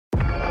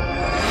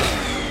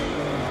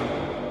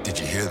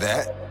Hear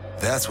that?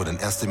 That's what an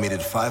estimated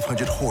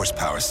 500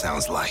 horsepower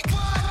sounds like.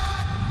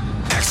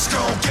 X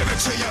gon' give it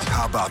to you.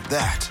 How about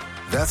that?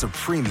 That's a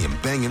premium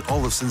Bang &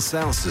 Olufsen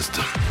sound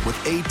system with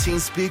 18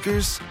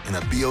 speakers and a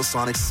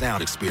Biosonic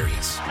sound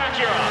experience.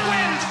 Acura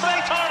wins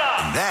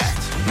Daytona. And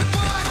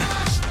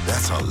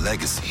that's our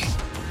legacy.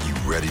 You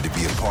ready to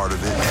be a part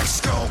of it?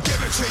 X gon'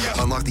 give it to you.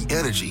 Unlock the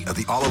energy of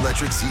the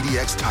all-electric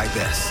ZDX Type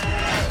S.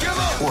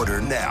 Order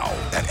now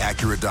at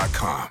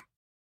Acura.com.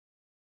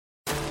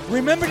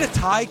 Remember the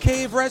Thai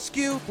cave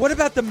rescue? What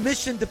about the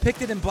mission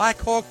depicted in Black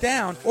Hawk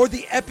Down or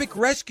the epic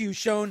rescue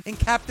shown in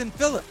Captain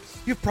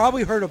Phillips? You've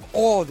probably heard of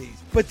all of these,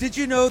 but did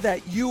you know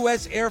that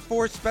U.S. Air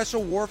Force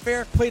Special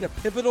Warfare played a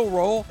pivotal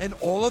role in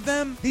all of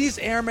them? These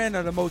airmen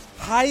are the most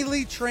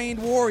highly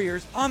trained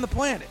warriors on the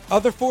planet.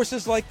 Other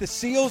forces like the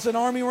SEALs and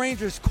Army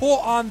Rangers call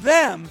on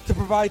them to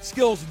provide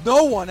skills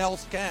no one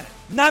else can.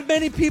 Not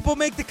many people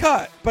make the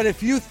cut, but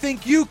if you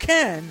think you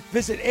can,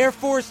 visit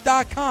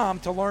airforce.com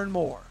to learn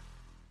more.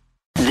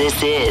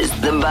 This is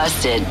the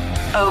Busted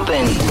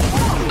Open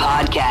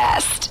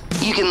Podcast.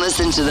 You can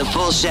listen to the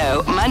full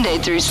show Monday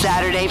through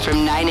Saturday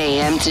from 9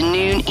 a.m. to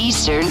noon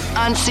Eastern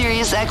on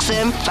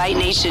SiriusXM Fight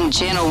Nation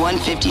Channel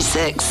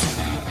 156.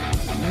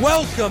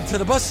 Welcome to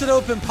the Busted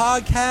Open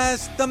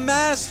Podcast, the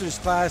Masters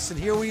Class. And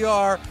here we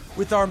are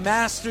with our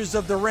Masters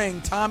of the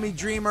Ring, Tommy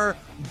Dreamer,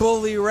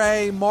 Bully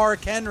Ray,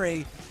 Mark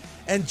Henry.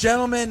 And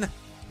gentlemen,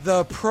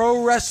 the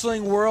pro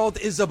wrestling world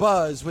is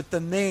abuzz with the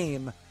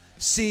name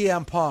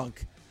CM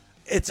Punk.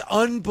 It's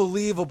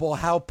unbelievable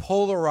how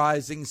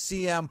polarizing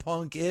CM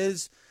Punk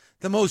is.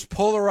 The most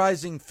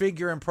polarizing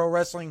figure in pro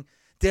wrestling,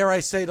 dare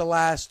I say, the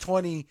last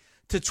 20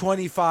 to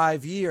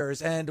 25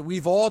 years. And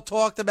we've all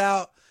talked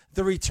about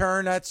the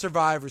return at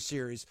Survivor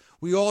Series.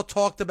 We all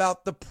talked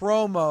about the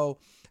promo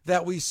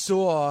that we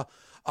saw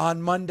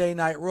on Monday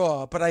Night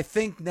Raw. But I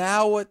think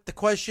now what the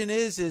question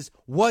is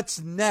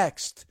what's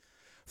next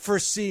for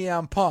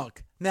CM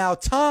Punk? Now,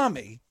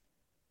 Tommy,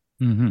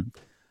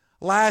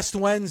 last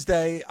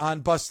Wednesday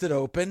on Busted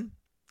Open,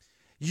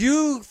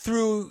 you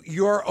threw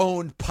your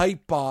own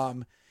pipe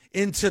bomb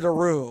into the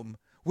room,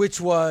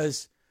 which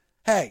was,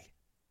 hey,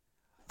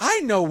 I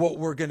know what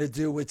we're going to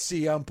do with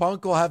CM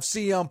Punk. We'll have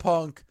CM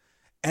Punk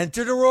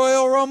enter the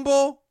Royal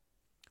Rumble,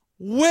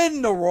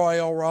 win the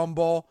Royal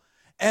Rumble,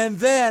 and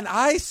then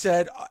I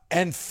said,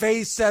 and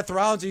face Seth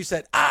Rollins. You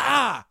said,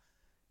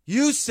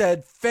 you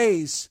said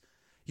face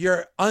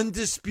your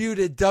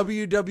undisputed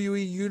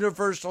WWE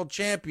Universal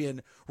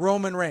Champion,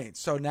 Roman Reigns.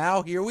 So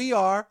now here we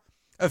are,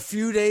 a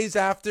few days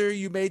after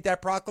you made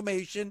that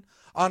proclamation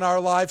on our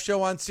live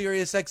show on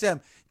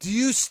SiriusXM. Do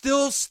you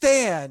still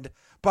stand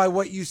by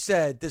what you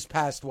said this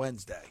past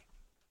Wednesday?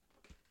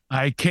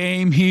 I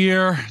came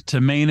here to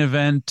main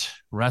event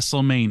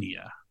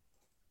WrestleMania.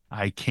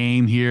 I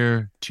came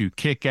here to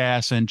kick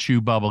ass and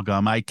chew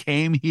bubblegum. I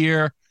came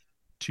here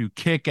to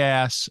kick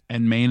ass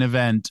and main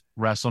event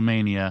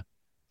WrestleMania,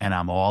 and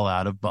I'm all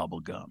out of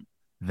bubblegum.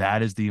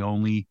 That is the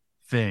only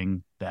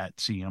thing that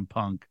CM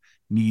Punk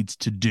needs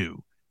to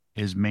do,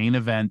 is main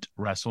event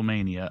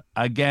WrestleMania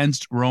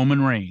against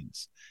Roman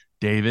Reigns.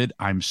 David,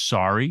 I'm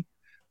sorry.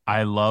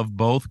 I love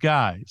both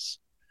guys.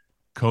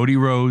 Cody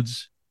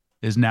Rhodes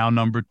is now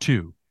number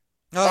 2.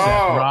 Seth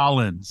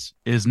Rollins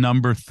is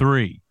number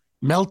 3.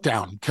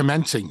 Meltdown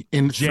commencing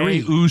in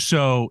Jey 3.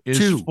 Uso is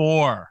 2.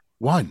 4.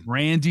 1.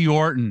 Randy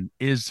Orton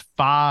is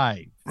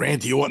 5.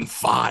 Randy Orton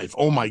 5.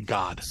 Oh my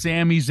God.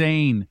 Sami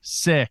Zayn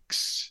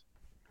 6.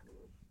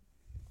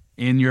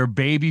 In your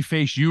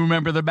babyface, you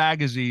remember the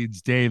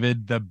magazines,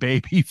 David, the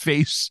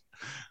babyface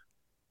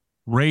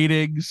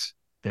ratings.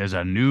 There's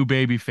a new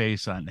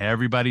babyface on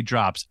everybody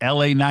drops.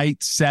 LA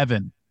Knight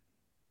 7.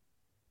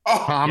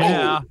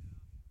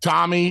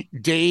 Tommy,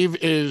 Dave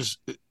is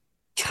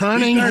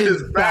turning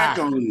his back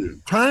on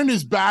you. Turned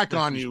his back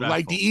on you,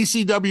 like the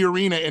ECW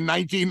arena in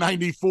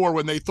 1994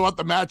 when they thought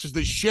the match was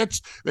the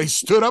shits. They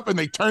stood up and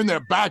they turned their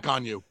back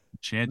on you.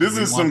 This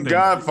is some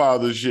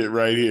Godfather shit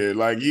right here.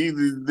 Like he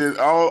did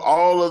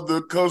all of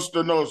the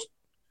Costa Nostra.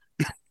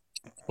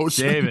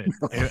 David,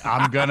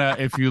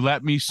 if you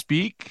let me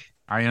speak,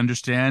 I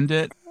understand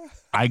it.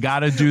 I got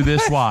to do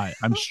this. Why?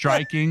 I'm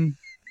striking.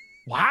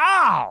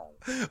 Wow.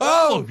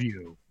 All of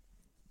you.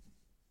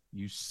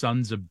 You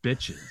sons of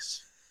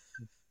bitches.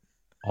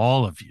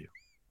 All of you.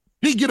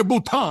 Figura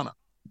Butana.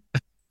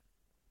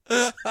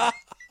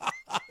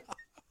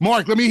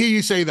 Mark, let me hear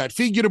you say that.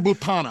 Figura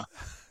Butana.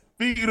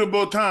 Figura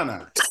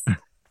Botana.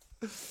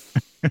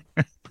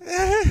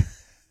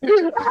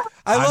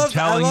 I'm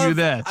telling you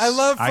this.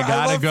 I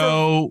gotta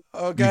go.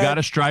 Okay. You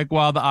gotta strike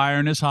while the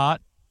iron is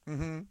hot.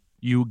 Mm-hmm.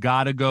 You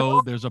gotta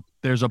go. There's a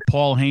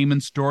Paul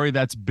Heyman story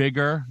that's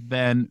bigger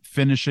than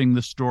finishing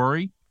the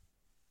story.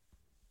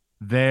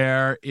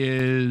 There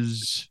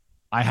is.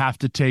 I have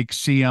to take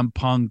CM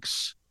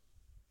Punk's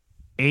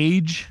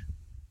age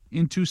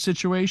into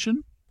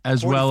situation,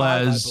 as well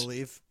as I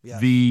believe. Yeah.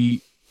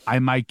 the I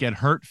might get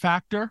hurt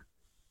factor,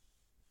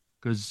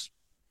 because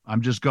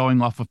I'm just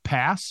going off of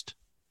past,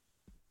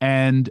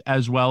 and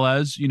as well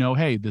as,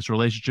 hey, this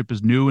relationship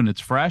is new and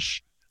it's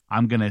fresh.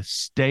 I'm going to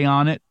stay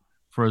on it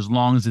for as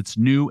long as it's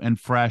new and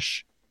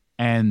fresh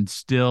and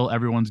still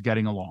everyone's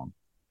getting along.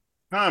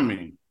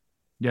 Tommy.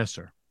 Yes,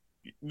 sir.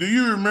 Do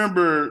you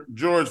remember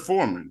George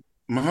Foreman,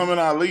 Muhammad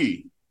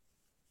Ali?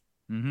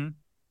 Mm-hmm.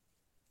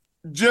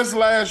 Just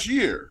last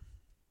year,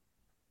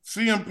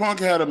 CM Punk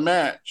had a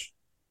match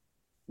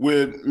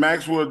with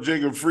Maxwell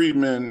Jacob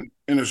Friedman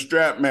in a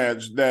strap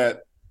match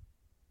that,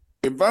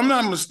 if I'm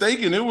not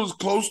mistaken, it was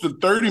close to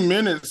 30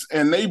 minutes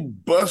and they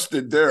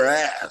busted their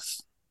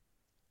ass.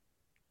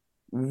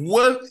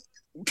 What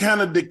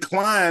kind of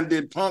decline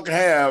did Punk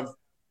have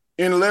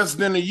in less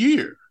than a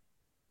year?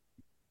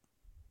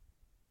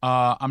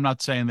 I'm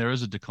not saying there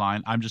is a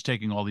decline. I'm just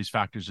taking all these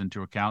factors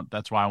into account.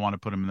 That's why I want to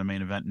put him in the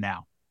main event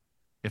now.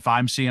 If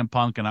I'm CM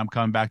Punk and I'm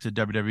coming back to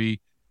WWE,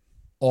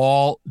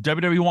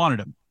 WWE wanted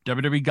him.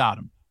 WWE got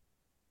him.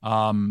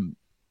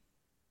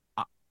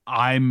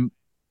 I'm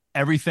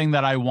everything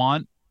that I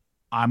want,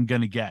 I'm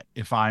going to get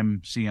if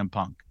I'm CM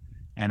Punk.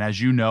 And as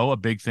you know, a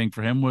big thing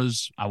for him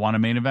was, I want a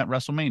main event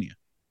WrestleMania.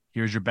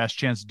 Here's your best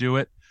chance to do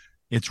it.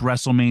 It's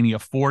WrestleMania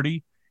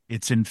 40.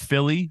 It's in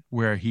Philly,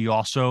 where he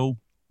also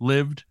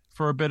lived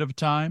for a bit of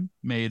time,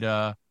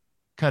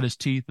 cut his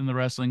teeth in the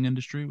wrestling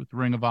industry with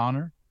Ring of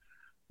Honor.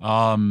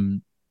 A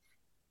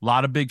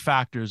lot of big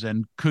factors,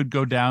 and could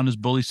go down, as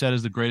Bully said,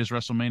 as the greatest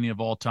WrestleMania of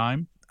all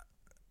time.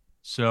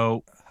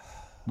 So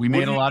we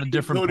made a lot of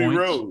different points.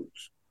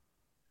 Rhodes?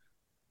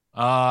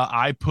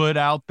 I put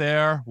out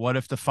there, what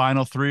if the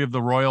final three of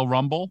the Royal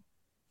Rumble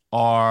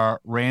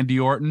are Randy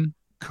Orton,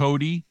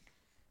 Cody,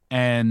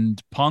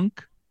 and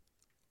Punk,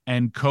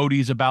 and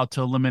Cody's about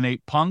to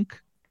eliminate Punk.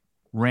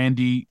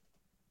 Randy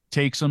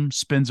takes him,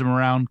 spins him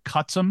around,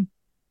 cuts him,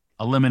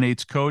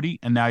 eliminates Cody,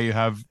 and now you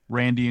have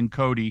Randy and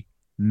Cody,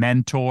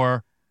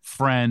 mentor,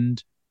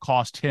 friend,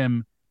 cost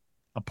him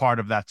a part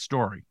of that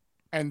story.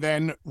 And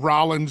then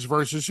Rollins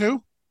versus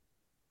who?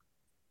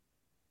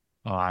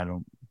 Oh, I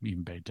don't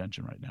even pay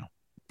attention right now.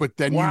 But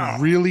then you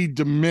really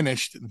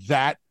diminished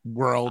that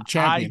world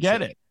championship. I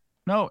get it.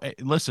 No,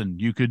 listen,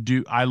 you could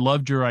do, I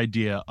loved your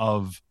idea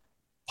of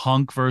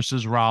Punk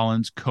versus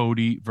Rollins,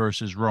 Cody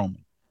versus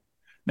Roman.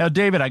 Now,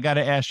 David, I got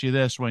to ask you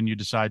this when you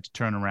decide to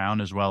turn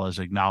around as well as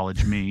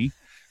acknowledge me.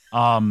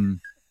 Do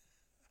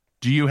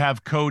you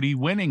have Cody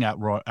winning at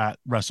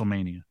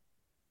WrestleMania?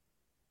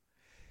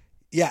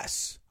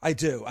 Yes, I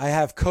do. I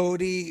have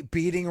Cody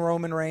beating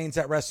Roman Reigns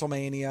at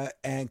WrestleMania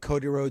and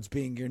Cody Rhodes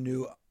being your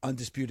new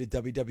undisputed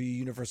WWE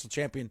Universal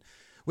Champion,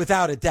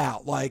 without a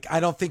doubt. Like, I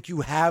don't think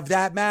you have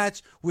that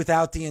match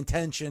without the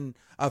intention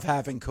of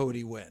having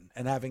Cody win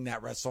and having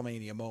that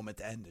WrestleMania moment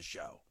to end the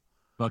show.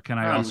 But can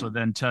I also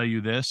then tell you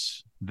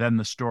this? Then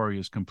the story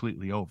is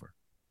completely over.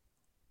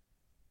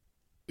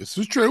 This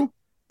is true.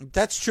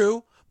 That's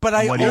true. But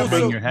I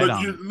also,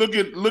 look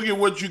at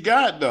what you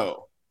got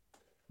though.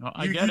 No,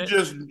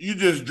 you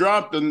just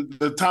dropped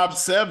the top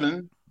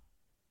 7.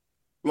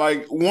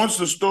 Like, once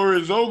the story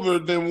is over,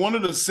 then one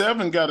of the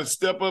 7 got to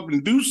step up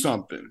and do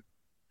something.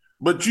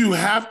 But you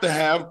have to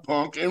have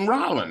Punk and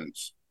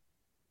Rollins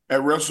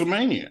at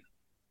WrestleMania.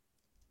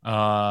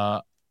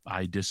 I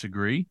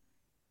disagree.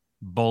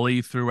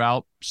 Bully threw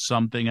out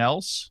something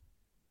else.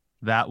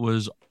 That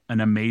was an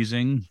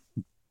amazing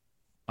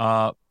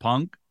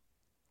Punk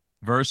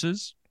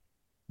versus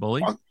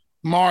Bully.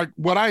 Mark,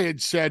 what I had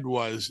said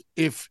was,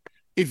 if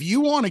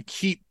you want to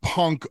keep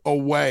Punk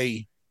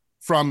away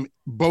from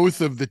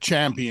both of the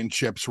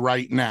championships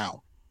right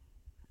now,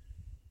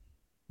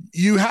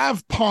 you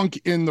have Punk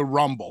in the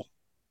Rumble,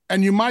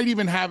 and you might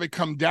even have it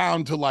come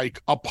down to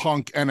like a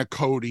Punk and a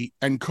Cody,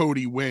 and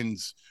Cody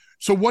wins.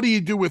 So what do you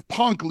do with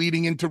Punk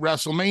leading into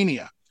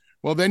WrestleMania?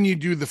 Well, then you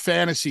do the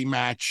fantasy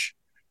match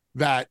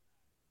that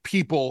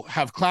people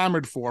have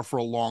clamored for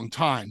a long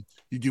time.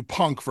 You do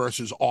Punk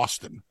versus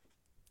Austin.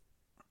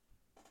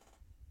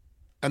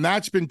 And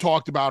that's been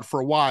talked about for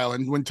a while.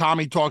 And when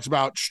Tommy talks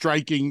about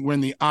striking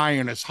when the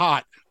iron is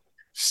hot,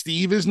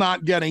 Steve is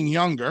not getting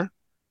younger.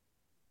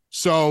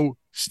 So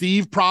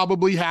Steve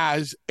probably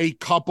has a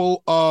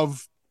couple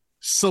of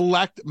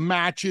select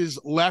matches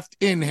left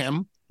in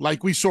him,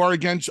 like we saw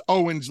against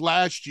Owens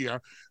last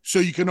year. So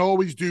you can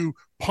always do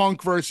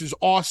Punk versus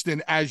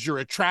Austin as your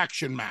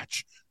attraction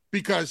match.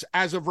 Because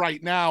as of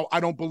right now, I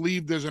don't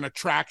believe there's an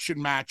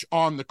attraction match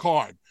on the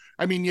card.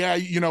 I mean, yeah,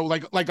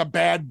 like a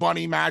Bad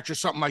Bunny match or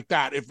something like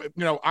that. If,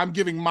 I'm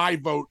giving my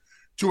vote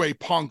to a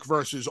Punk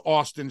versus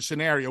Austin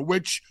scenario,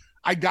 which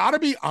I got to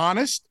be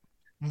honest,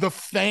 the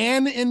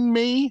fan in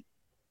me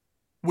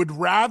would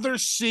rather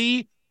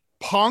see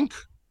Punk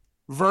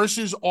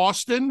versus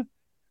Austin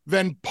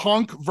than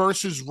Punk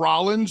versus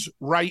Rollins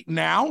right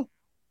now.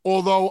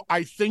 Although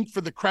I think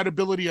for the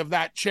credibility of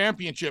that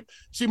championship,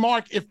 see,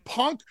 Mark, if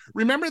Punk,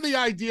 remember the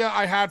idea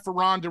I had for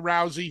Ronda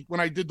Rousey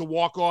when I did the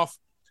walk-off?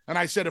 And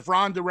I said, if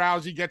Ronda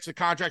Rousey gets a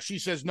contract, she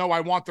says, no,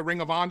 I want the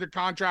Ring of Honor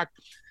contract.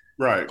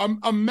 Right.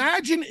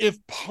 Imagine if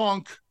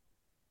Punk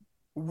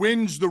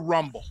wins the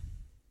Rumble.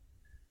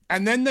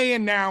 And then they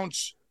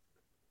announce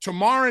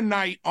tomorrow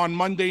night on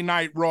Monday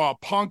Night Raw,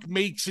 Punk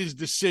makes his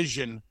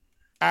decision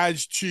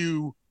as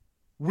to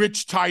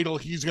which title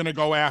he's going to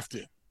go after.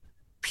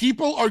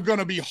 people are going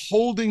to be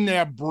holding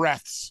their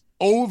breaths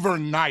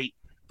overnight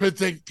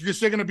because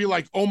they're going to be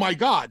like, oh my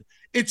God,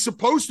 it's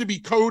supposed to be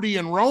Cody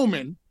and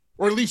Roman,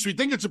 or at least we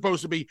think it's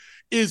supposed to be.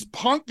 Is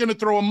Punk going to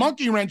throw a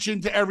monkey wrench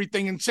into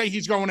everything and say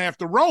he's going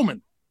after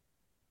Roman?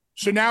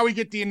 So now we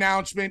get the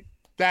announcement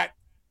that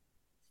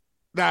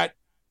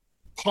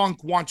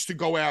Punk wants to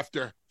go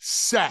after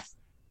Seth,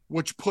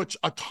 which puts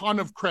a ton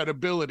of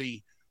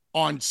credibility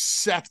on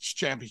Seth's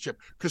championship,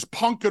 because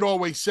Punk could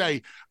always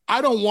say,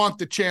 I don't want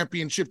the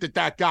championship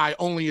that guy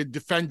only had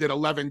defended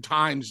 11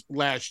 times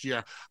last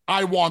year.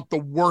 I want the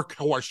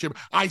workhorse.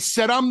 I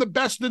said I'm the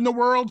best in the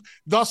world,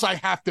 thus I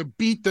have to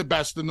beat the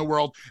best in the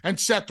world. And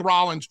Seth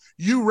Rollins,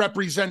 you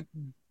representing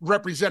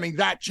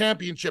that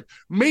championship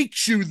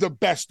makes you the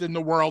best in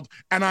the world,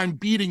 and I'm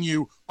beating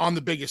you on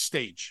the biggest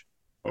stage.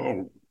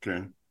 Oh,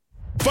 okay.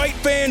 Fight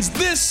fans,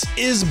 this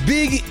is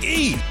Big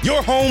E.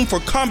 Your home for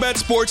combat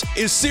sports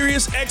is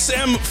Sirius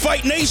XM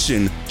Fight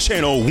Nation,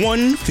 channel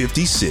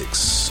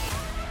 156.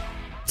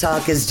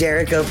 Talk is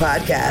Jericho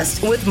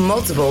podcast with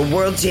multiple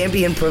world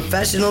champion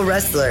professional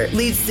wrestler,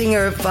 lead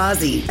singer of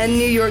Fozzy, and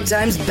New York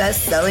Times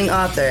best-selling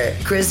author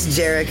Chris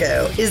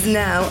Jericho is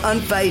now on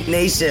Fight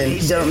Nation.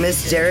 Don't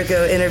miss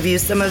Jericho interview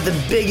some of the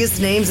biggest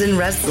names in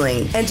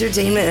wrestling,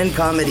 entertainment, and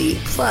comedy.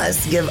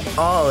 Plus, give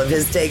all of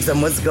his takes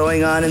on what's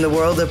going on in the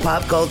world of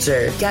pop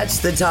culture. Catch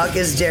the Talk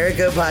is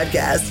Jericho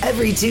podcast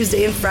every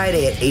Tuesday and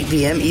Friday at 8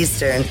 p.m.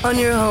 Eastern on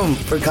your home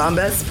for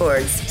combat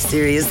sports,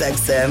 Sirius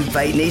XM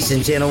Fight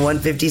Nation channel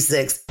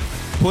 156.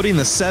 Putting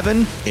the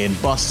 7 in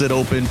Busted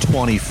Open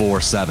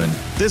 24/7.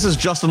 This is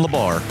Justin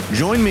LaBar.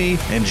 Join me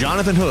and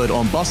Jonathan Hood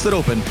on Busted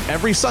Open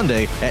every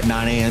Sunday at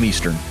 9 a.m.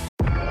 Eastern.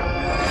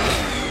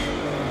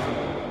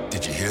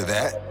 Did you hear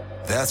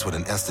that? That's what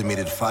an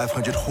estimated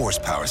 500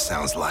 horsepower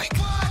sounds like.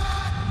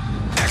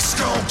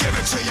 X-Gon, give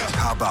it to you.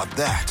 How about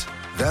that?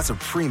 That's a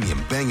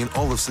premium Bang &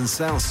 Olufsen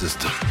sound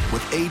system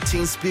with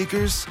 18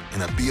 speakers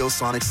and a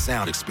Biosonic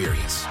sound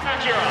experience.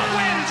 Acura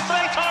wins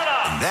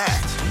Daytona. And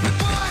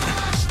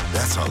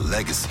that's our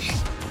legacy.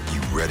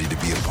 You ready to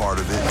be a part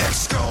of it?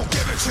 X-Gon,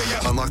 give it to you.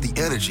 Unlock the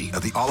energy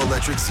of the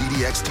all-electric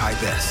ZDX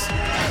Type S.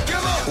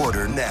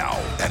 Order now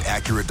at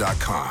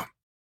Acura.com.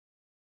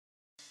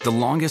 The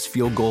longest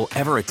field goal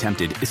ever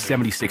attempted is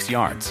 76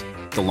 yards.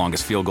 The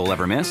longest field goal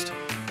ever missed?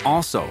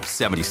 Also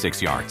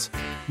 76 yards.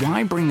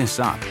 Why bring this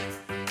up?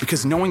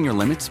 Because knowing your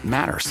limits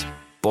matters,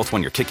 both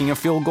when you're kicking a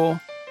field goal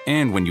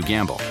and when you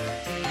gamble.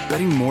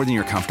 Betting more than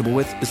you're comfortable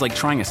with is like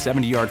trying a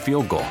 70-yard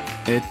field goal.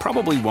 It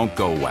probably won't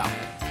go well.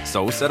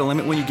 So set a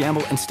limit when you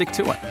gamble and stick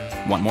to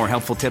it. Want more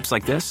helpful tips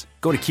like this?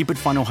 Go to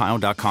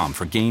keepitfunohio.com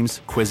for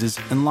games, quizzes,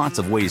 and lots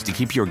of ways to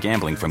keep your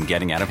gambling from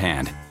getting out of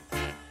hand.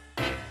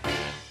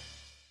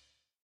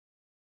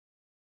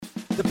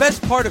 The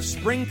best part of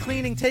spring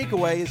cleaning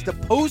takeaway is the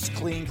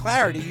post-clean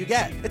clarity you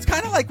get. It's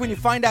kind of like when you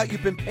find out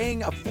you've been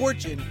paying a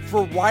fortune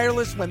for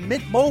wireless when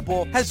Mint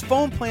Mobile has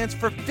phone plans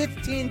for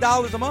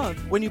 $15 a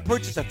month when you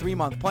purchase a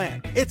 3-month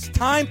plan. It's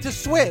time to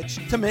switch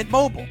to Mint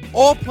Mobile.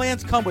 All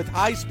plans come with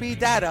high-speed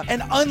data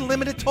and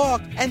unlimited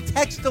talk and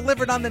text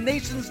delivered on the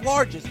nation's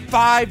largest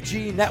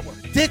 5G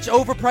network. Ditch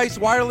overpriced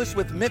wireless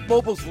with Mint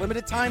Mobile's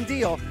limited time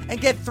deal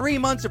and get 3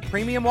 months of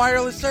premium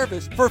wireless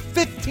service for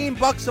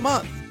 $15 a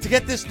month. To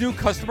get this new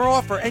customer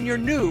offer and your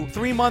new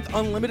 3-month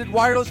unlimited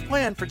wireless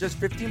plan for just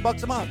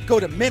 $15 a month, go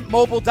to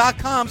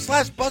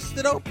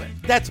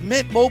mintmobile.com/bustedopen. That's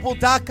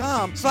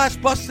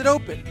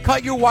mintmobile.com/bustedopen.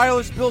 Cut your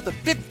wireless bill to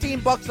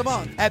 $15 a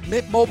month at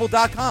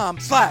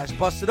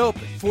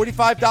mintmobile.com/bustedopen.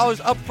 $45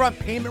 upfront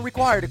payment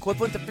required,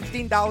 equivalent to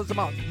 $15 a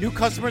month. New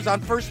customers on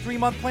first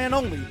 3-month plan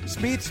only.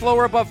 Speed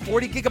slower above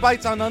 40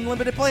 gigabytes on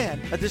unlimited plan.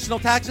 Additional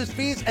taxes,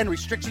 fees, and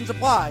restrictions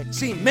apply.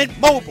 See Mint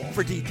Mobile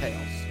for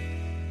details.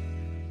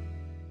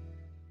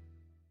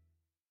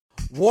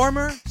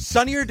 Warmer,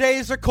 sunnier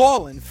days are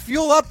calling.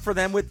 Fuel up for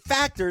them with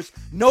Factor's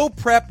no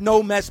prep,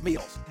 no mess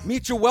meals.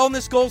 Meet your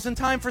wellness goals in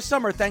time for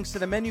summer thanks to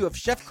the menu of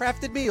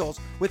chef-crafted meals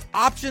with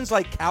options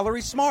like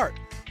Calorie Smart,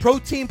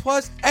 Protein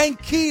Plus, and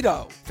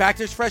Keto.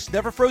 Factor's fresh,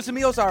 never frozen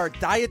meals are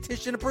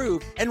dietitian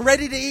approved and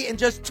ready to eat in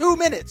just 2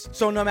 minutes.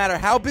 So no matter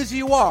how busy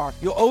you are,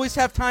 you'll always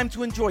have time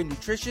to enjoy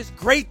nutritious,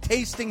 great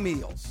tasting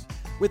meals.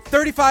 With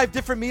 35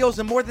 different meals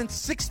and more than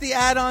 60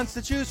 add-ons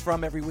to choose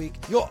from every week,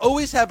 you'll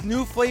always have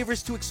new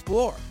flavors to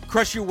explore.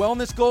 Crush your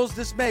wellness goals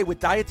this May with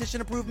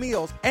dietitian-approved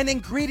meals and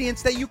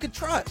ingredients that you can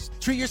trust.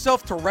 Treat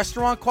yourself to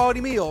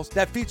restaurant-quality meals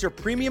that feature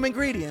premium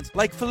ingredients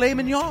like filet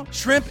mignon,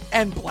 shrimp,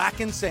 and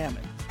blackened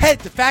salmon. Head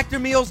to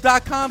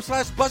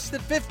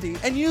factormeals.com/busted50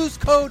 and use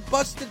code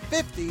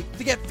busted50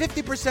 to get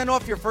 50%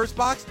 off your first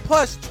box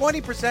plus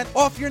 20%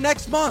 off your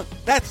next month.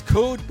 That's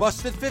code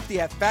busted50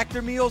 at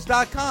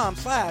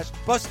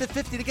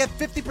factormeals.com/busted50 to get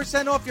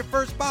 50% off your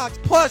first box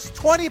plus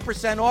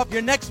 20% off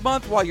your next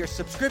month while your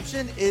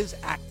subscription is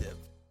active.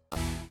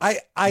 I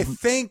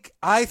think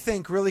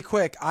really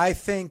quick, I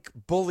think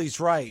Bully's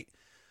right.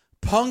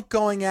 Punk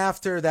going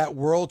after that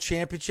world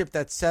championship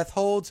that Seth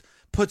holds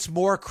puts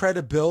more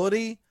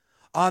credibility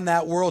on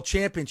that world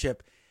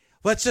championship.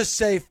 Let's just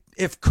say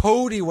if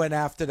Cody went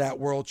after that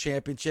world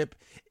championship,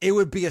 it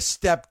would be a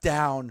step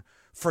down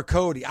for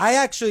Cody. I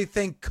actually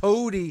think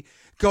Cody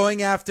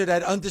going after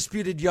that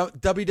undisputed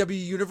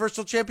WWE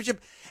Universal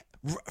Championship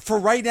for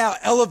right now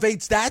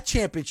elevates that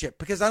championship,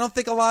 because I don't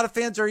think a lot of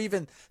fans are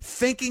even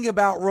thinking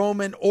about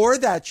Roman or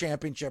that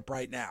championship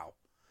right now.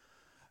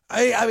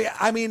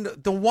 I mean,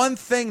 the one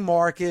thing,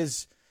 Mark,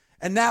 is,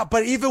 and now,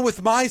 but even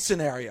with my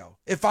scenario,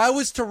 if I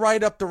was to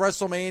write up the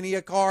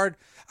WrestleMania card,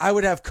 I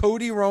would have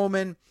Cody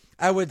Roman,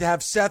 I would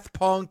have Seth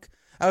Punk,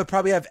 I would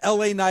probably have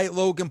LA Knight,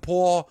 Logan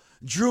Paul,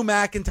 Drew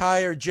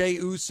McIntyre, Jey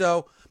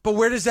Uso. But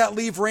where does that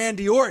leave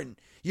Randy Orton?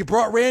 You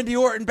brought Randy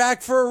Orton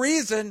back for a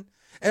reason,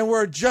 and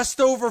we're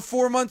just over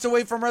 4 months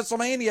away from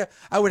WrestleMania.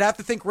 I would have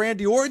to think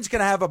Randy Orton's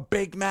going to have a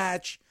big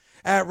match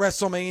at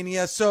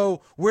WrestleMania.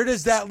 So where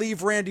does that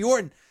leave Randy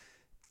Orton?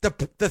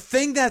 The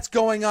thing that's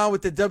going on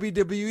with the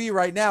WWE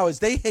right now is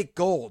they hit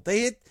gold.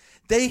 They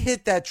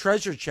hit that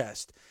treasure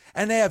chest,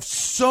 and they have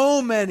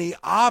so many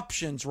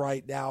options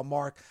right now,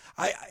 Mark.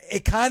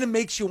 It kind of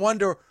makes you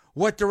wonder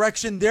what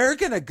direction they're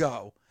going to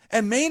go.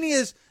 And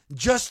Mania's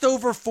just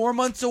over 4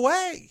 months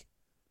away.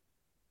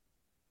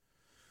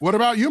 What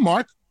about you,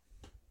 Mark?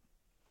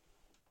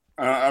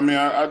 I mean,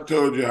 I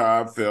told you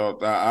how I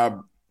felt.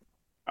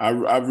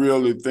 I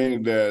really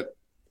think that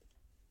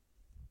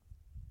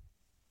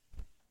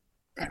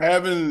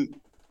having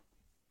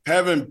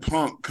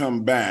Punk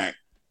come back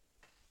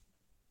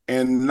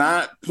and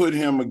not put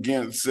him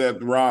against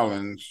Seth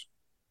Rollins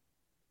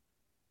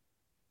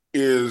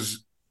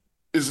is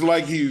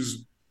like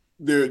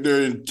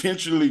they're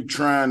intentionally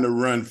trying to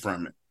run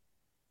from it.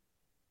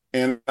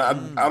 And I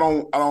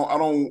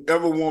don't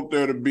ever want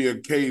there to be a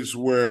case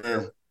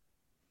where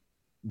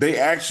they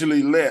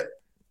actually let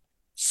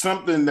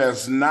something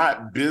that's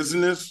not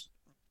business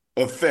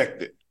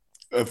affect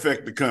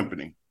the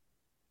company.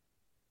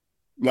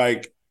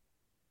 Like,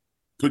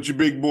 put your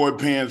big boy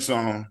pants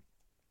on,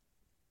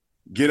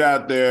 get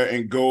out there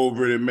and go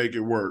over it and make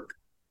it work.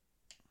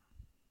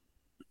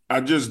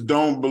 I just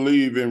don't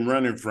believe in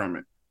running from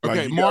it.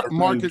 Okay, like,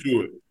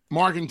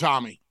 Mark and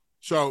Tommy.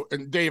 So,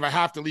 and Dave, I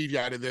have to leave you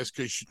out of this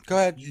because go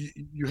ahead.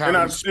 You have, and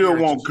I still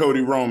want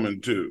Cody Roman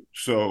too.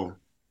 So,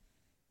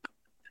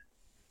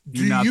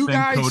 do you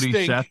guys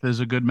think Seth is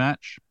a good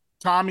match?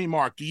 Tommy,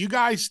 Mark, do you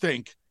guys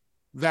think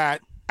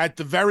that at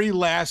the very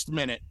last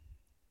minute,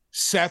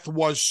 Seth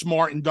was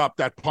smartened up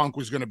that Punk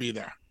was going to be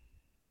there?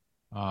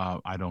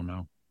 I don't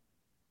know.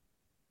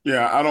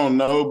 Yeah, I don't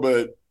know,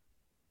 but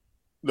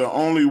the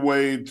only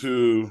way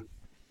to,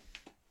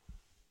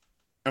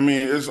 I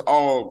mean, it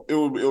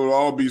would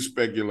all be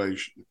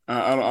speculation.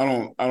 I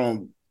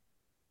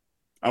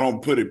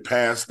don't put it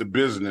past the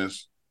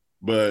business,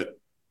 but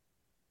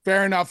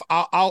fair enough.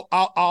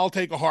 I'll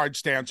take a hard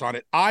stance on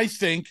it. I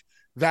think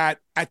that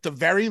at the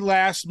very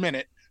last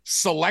minute,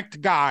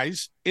 select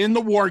guys in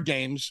the War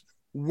Games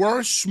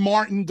were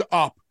smartened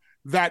up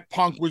that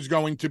Punk was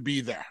going to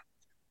be there.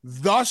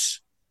 Thus,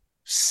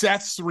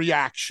 Seth's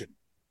reaction.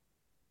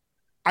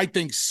 I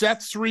think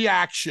Seth's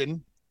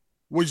reaction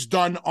was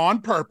done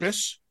on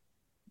purpose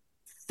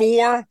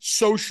for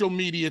social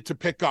media to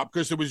pick up,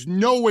 because there was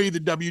no way the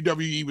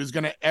WWE was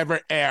going to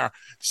ever air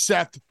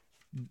Seth,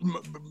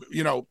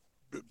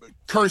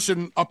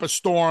 cursing up a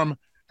storm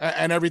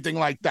and everything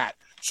like that.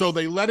 So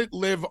they let it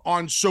live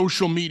on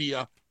social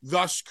media,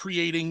 thus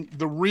creating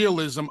the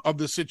realism of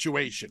the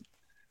situation.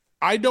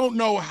 I don't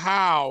know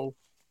how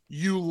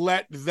you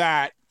let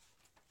that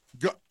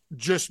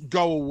just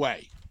go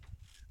away.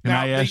 Can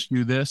I ask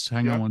you this?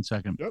 Hang on 1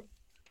 second. Yep.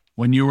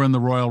 When you were in the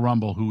Royal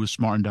Rumble, who was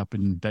smartened up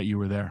and that you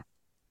were there?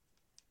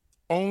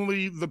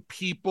 Only the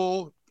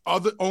people,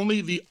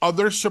 only the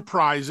other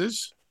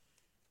surprises,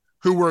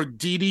 who were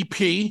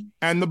DDP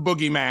and the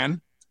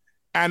Boogeyman,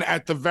 and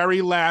at the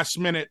very last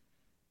minute,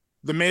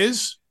 The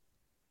Miz,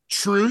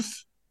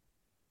 Truth,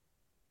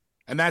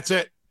 and that's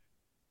it.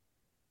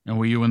 And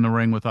were you in the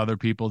ring with other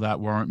people that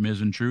weren't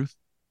Miz and Truth?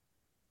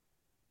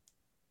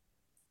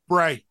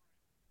 Bray.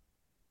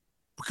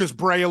 Because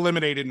Bray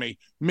eliminated me.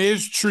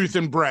 Miz, Truth,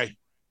 and Bray.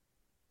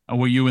 And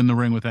were you in the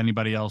ring with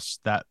anybody else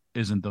that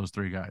isn't those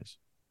three guys?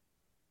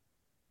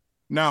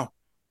 No.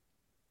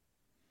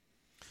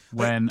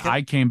 When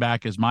I came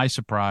back as my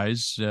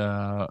surprise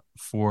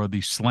for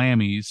the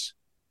Slammies,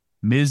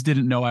 Miz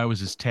didn't know I was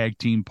his tag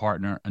team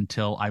partner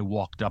until I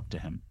walked up to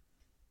him.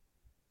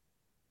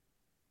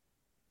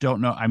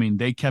 Don't know. I mean,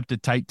 they kept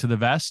it tight to the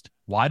vest.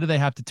 Why do they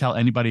have to tell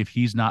anybody if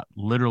he's not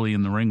literally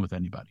in the ring with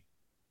anybody?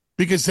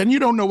 Because then you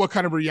don't know what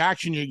kind of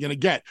reaction you're going to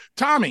get.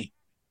 Tommy,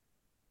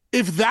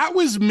 if that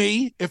was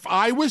me, if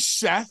I was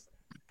Seth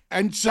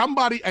and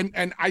somebody,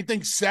 and I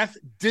think Seth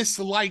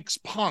dislikes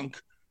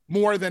Punk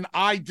more than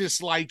I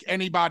dislike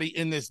anybody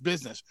in this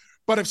business.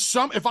 But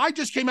if I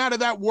just came out of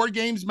that War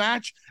Games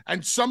match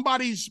and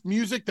somebody's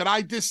music that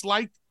I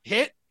disliked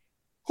hit,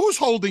 who's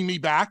holding me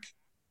back?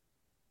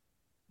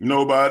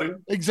 Nobody.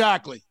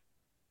 Exactly.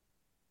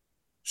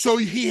 So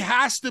he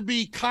has to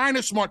be kind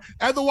of smart.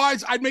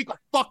 Otherwise, I'd make a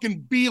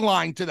fucking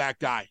beeline to that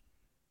guy.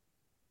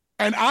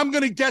 And I'm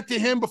going to get to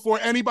him before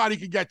anybody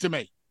could get to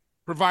me,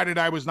 provided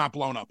I was not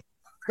blown up.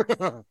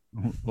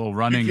 Well,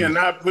 running. You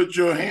cannot put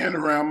your hand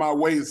around my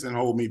waist and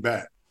hold me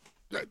back.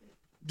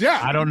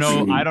 Yeah. I don't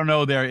know. I don't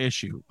know their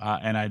issue,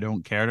 and I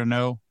don't care to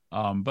know.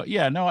 But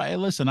yeah, no.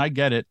 Listen, I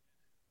get it.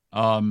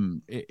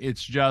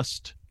 It's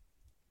just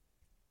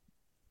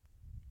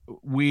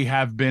we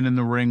have been in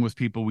the ring with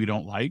people we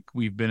don't like.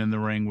 We've been in the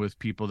ring with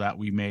people that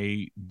we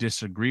may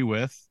disagree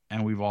with,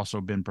 and we've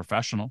also been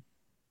professional.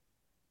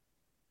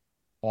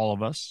 All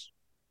of us.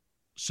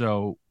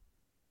 So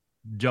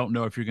don't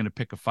know if you're going to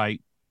pick a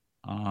fight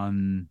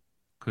on,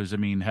 because I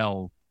mean,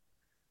 hell,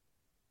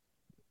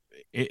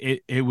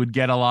 it would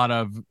get a lot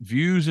of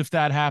views if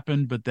that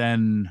happened, but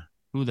then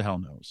who the hell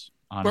knows?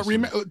 Honestly.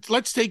 But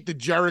let's take the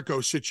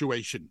Jericho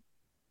situation.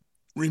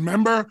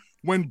 Remember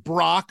when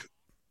Brock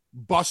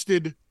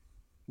busted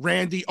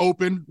Randy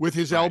open with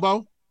his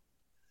elbow?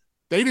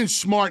 They didn't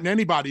smarten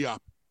anybody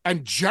up,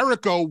 and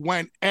Jericho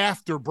went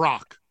after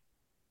Brock.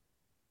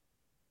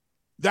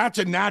 That's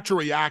a natural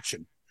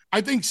reaction.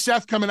 I think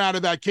Seth coming out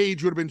of that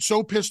cage would have been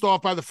so pissed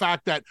off by the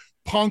fact that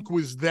Punk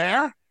was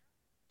there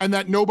and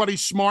that nobody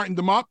smartened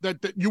him up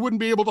that you wouldn't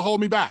be able to hold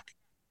me back.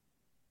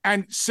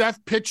 And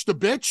Seth pitched a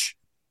bitch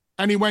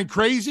and he went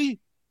crazy.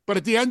 But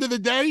at the end of the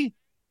day,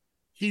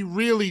 he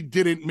really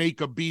didn't make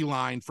a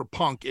beeline for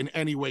Punk in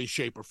any way,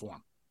 shape, or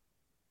form.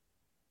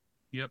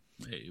 Yep.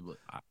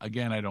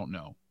 Again, I don't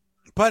know.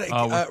 But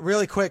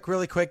really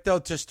quick, though,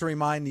 just to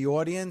remind the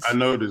audience. I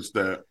noticed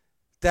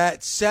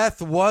that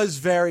Seth was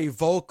very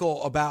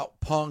vocal about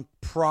Punk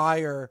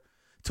prior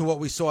to what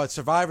we saw at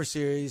Survivor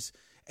Series.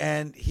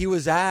 And he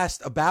was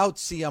asked about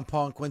CM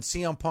Punk when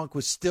CM Punk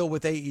was still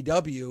with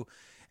AEW.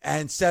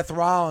 And Seth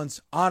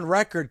Rollins, on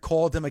record,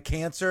 called him a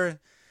cancer,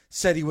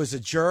 said he was a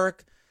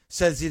jerk,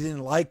 says he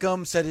didn't like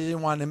him, said he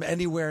didn't want him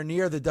anywhere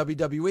near the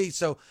WWE.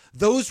 So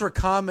those were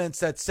comments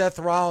that Seth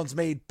Rollins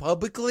made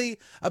publicly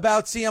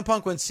about CM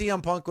Punk when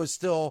CM Punk was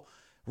still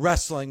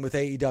wrestling with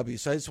AEW.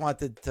 So I just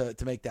wanted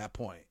to make that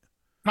point.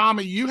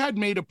 Tommy, you had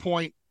made a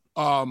point,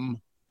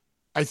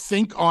 I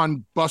think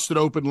on Busted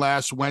Open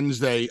last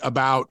Wednesday,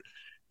 about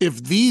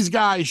if these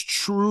guys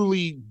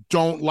truly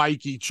don't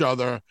like each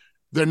other,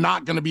 they're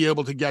not going to be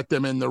able to get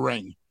them in the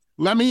ring.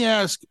 Let me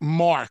ask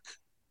Mark.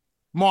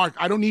 Mark,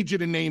 I don't need you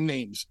to name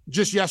names.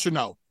 Just yes or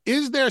no.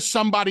 Is there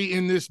somebody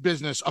in this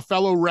business, a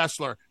fellow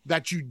wrestler,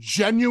 that you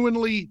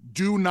genuinely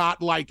do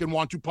not like and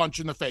want to punch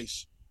in the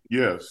face?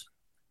 Yes.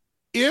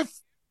 If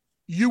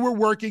you were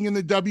working in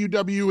the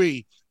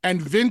WWE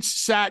and Vince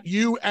sat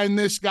you and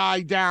this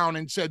guy down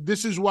and said,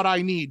 this is what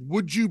I need,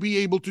 would you be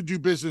able to do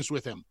business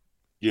with him?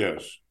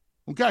 Yes.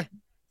 Okay.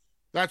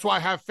 That's why I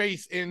have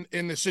faith in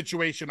the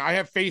situation. I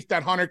have faith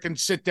that Hunter can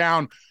sit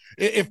down.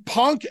 If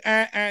Punk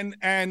and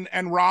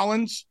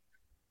Rollins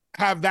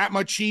have that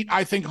much heat,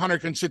 I think Hunter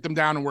can sit them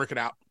down and work it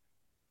out.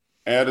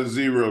 Add a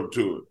 0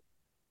 to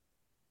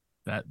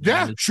it.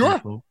 Yeah, sure.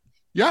 Simple.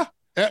 Yeah.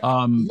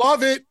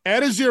 Love it.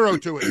 Add a 0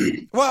 to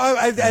it. Well,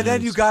 and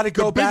then you got to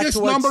go back to the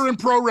biggest number in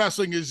pro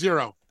wrestling is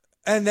 0.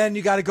 And then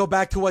you got to go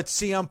back to what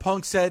CM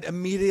Punk said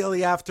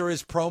immediately after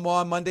his promo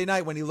on Monday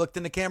night when he looked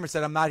in the camera and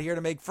said, I'm not here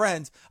to make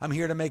friends. I'm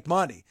here to make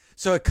money.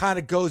 So it kind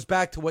of goes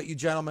back to what you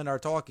gentlemen are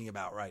talking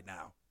about right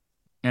now.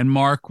 And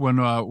Mark, when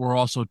we're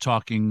also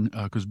talking,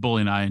 because Bully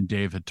and I and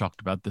Dave had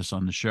talked about this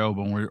on the show,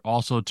 but when we're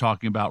also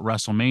talking about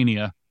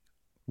WrestleMania,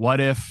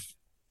 what if,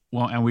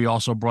 well, and we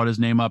also brought his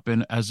name up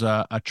in as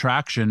a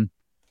attraction,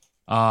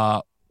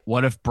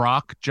 what if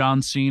Brock,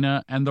 John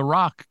Cena, and The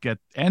Rock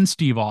and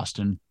Steve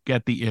Austin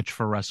get the itch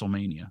for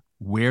WrestleMania?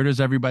 Where does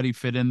everybody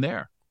fit in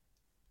there?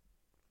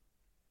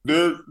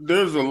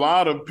 There's a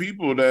lot of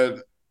people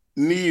that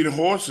need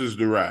horses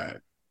to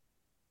ride.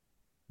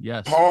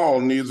 Yes.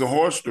 Paul needs a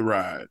horse to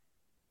ride.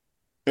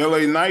 LA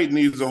Knight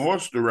needs a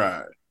horse to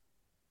ride.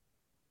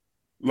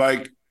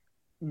 Like,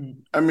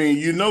 I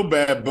mean,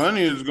 Bad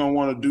Bunny is going to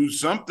want to do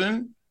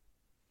something.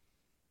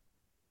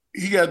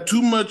 He got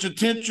too much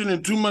attention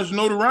and too much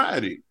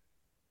notoriety.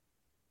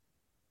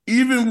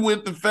 Even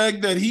with the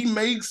fact that he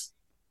makes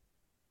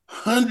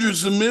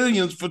hundreds of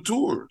millions for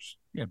tours.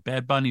 Yeah,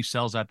 Bad Bunny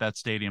sells at that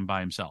stadium by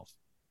himself.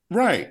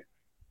 Right.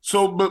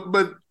 So,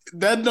 but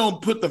that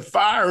don't put the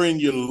fire in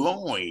your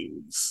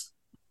loins.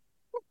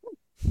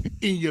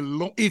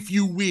 If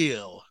you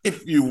will.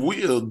 If you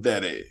will,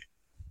 daddy.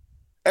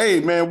 Hey,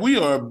 man,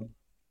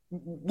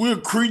 we're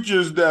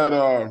creatures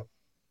that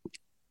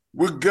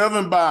we're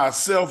governed by our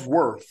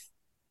self-worth.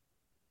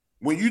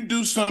 When you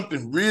do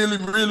something really,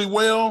 really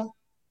well,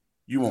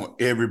 you want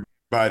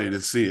everybody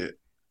to see it.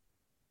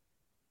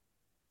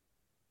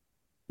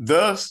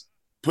 Thus,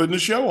 putting the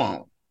show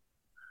on.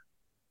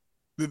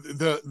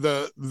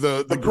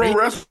 The pro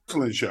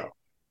wrestling show.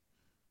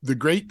 The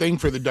great thing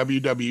for the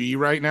WWE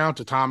right now,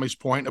 to Tommy's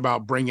point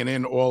about bringing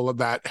in all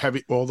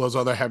those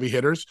other heavy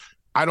hitters,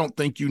 I don't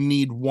think you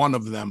need one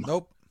of them.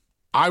 Nope.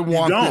 I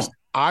want this.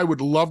 I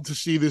would love to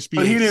see this be.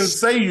 But he didn't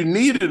say you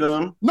needed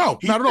them. No,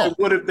 not at all.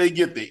 What if they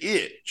get the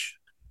itch?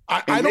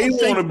 I don't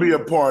want to be a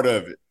part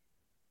of it.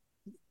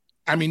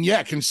 I mean,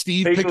 yeah. Can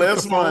Steve take pick less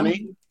up the phone?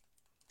 money?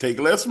 Take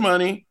less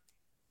money,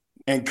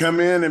 and come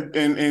in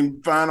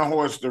and find a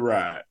horse to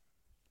ride.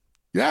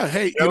 Yeah.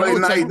 Hey, LA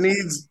Knight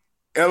needs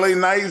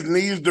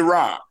The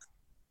Rock.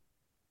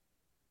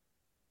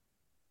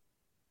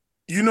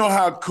 You know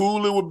how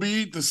cool it would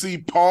be to see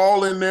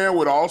Paul in there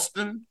with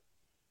Austin?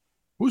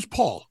 Who's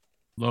Paul?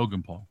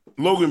 Logan Paul.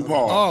 Logan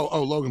Paul.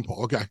 Oh, Logan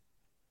Paul. Okay.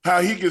 How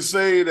he could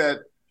say that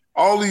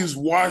all these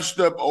washed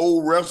up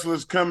old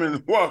wrestlers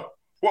coming,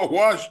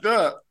 washed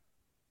up.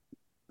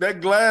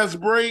 That glass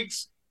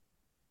breaks.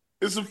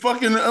 It's a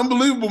fucking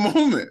unbelievable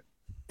moment.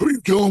 Who are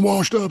you killing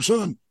washed up,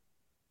 son?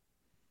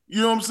 You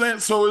know what I'm saying?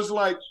 So it's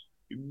like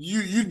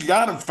you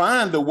got to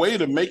find a way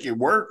to make it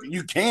work.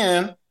 You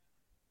can.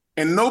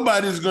 And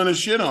nobody's going to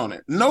shit on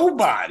it.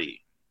 Nobody.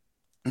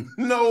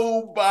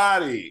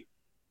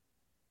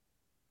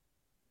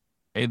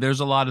 Hey, there's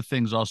a lot of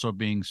things also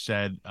being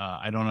said.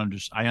 I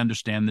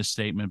understand this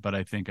statement, but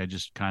I think I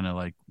just kind of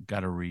like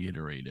got to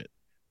reiterate it.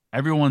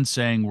 Everyone's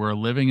saying we're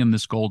living in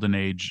this golden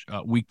age.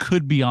 We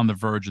could be on the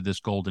verge of this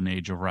golden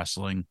age of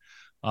wrestling.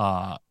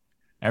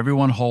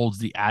 Everyone holds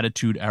the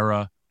Attitude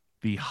Era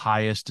the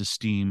highest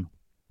esteem.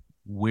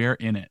 We're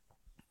in it.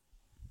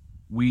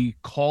 We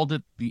called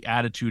it the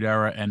Attitude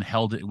Era and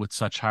held it with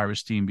such high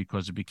esteem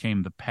because it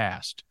became the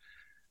past.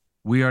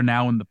 We are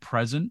now in the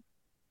present,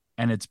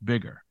 and it's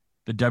bigger.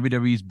 The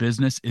WWE's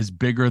business is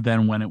bigger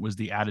than when it was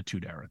the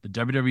Attitude Era. The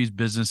WWE's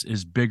business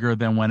is bigger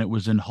than when it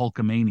was in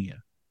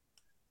Hulkamania.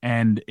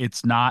 And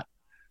it's not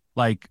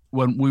like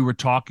when we were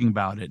talking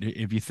about it,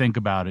 if you think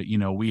about it,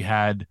 we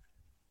had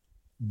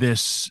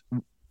this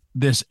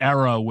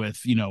era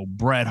with,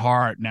 Bret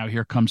Hart. Now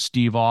here comes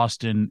Steve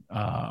Austin,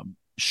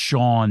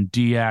 Shawn,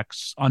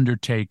 DX,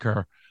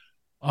 Undertaker,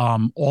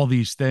 all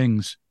these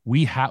things.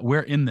 We're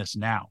in this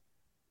now.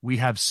 We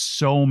have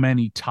so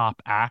many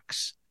top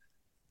acts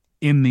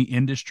in the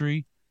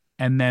industry.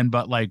 And then,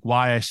 but like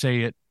why I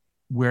say it,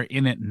 we're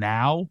in it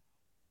now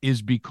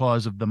is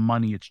because of the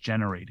money it's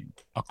generating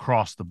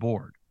across the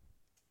board.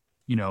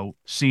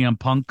 CM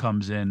Punk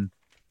comes in,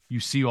 you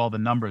see all the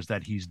numbers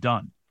that he's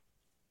done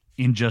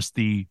in just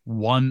the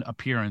one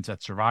appearance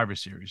at Survivor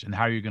Series and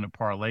how you're going to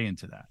parlay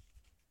into that.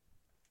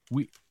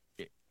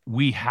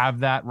 We have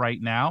that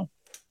right now,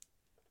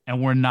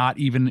 and we're not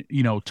even,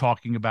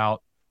 talking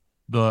about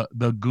the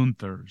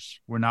Gunthers.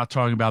 We're not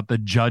talking about the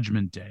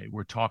Judgment Day.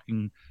 We're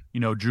talking,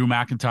 Drew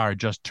McIntyre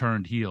just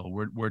turned heel.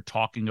 We're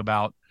talking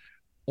about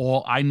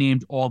I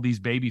named all these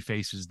baby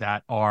faces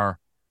that are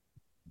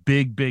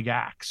big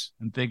acts,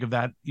 and think of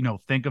that,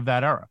 think of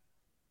that era.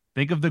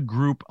 Think of the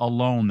group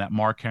alone that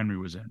Mark Henry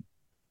was in.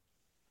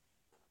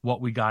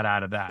 What we got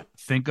out of that.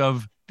 Think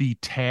of the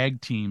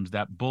tag teams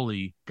that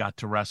Bully got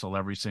to wrestle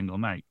every single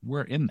night.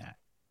 We're in that.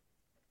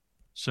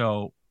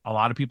 So a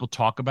lot of people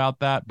talk about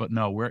that, but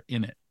no, we're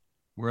in it.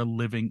 We're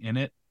living in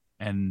it,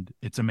 and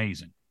it's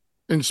amazing.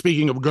 And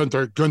speaking of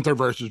Gunther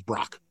versus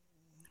Brock.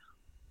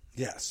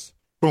 Yes.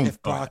 Boom. If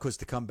Brock was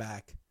to come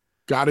back.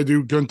 Got to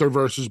do Gunther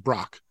versus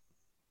Brock.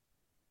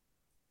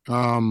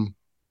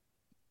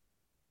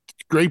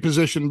 Great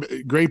position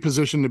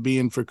to be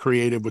in for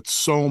creative with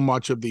so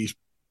much of these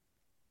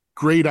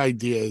great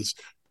ideas.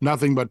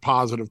 Nothing but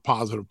positive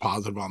on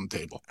the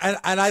table. And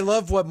I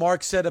love what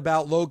Mark said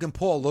about Logan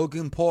Paul.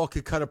 Logan Paul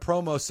could cut a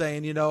promo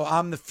saying,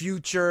 I'm the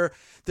future.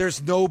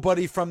 There's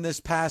nobody from this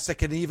past that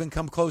can even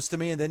come close to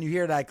me. And then you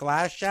hear that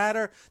glass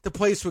shatter, the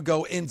place would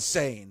go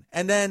insane.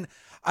 And then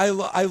I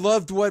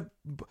loved what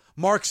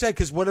Mark said,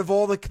 because what have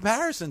all the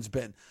comparisons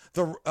been?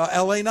 The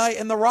LA Knight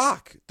and The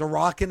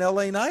Rock and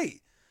LA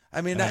Knight.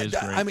 I mean,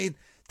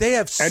 they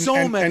have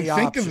so many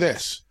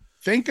options.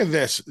 Think of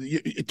this.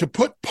 To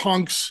put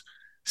Punk's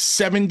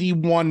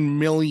 71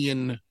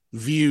 million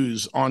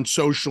views on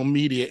social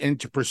media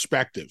into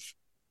perspective.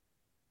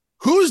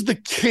 Who's the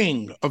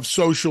king of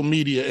social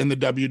media in the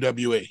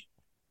WWE?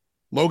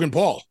 Logan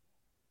Paul.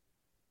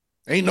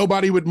 Ain't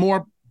nobody with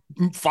more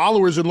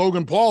followers than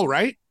Logan Paul,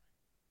 right?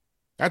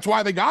 That's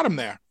why they got him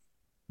there.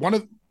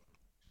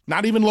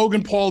 Not even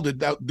Logan Paul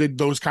did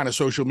those kind of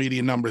social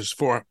media numbers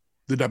for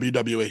the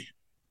WWE.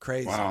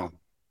 Crazy.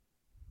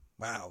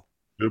 Wow.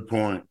 Good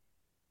point.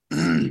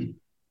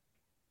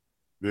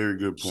 Very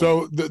good point.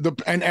 So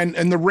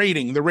the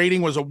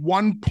rating was a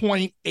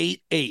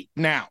 1.88.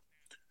 Now,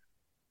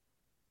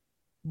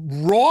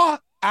 Raw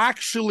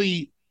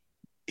actually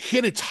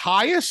hit its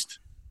highest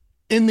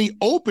in the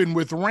open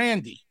with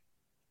Randy.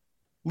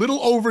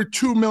 Little over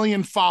 2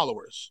 million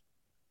followers.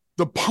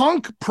 The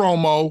Punk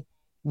promo,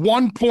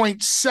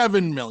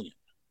 1.7 million.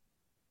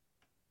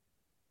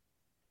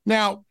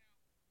 Now,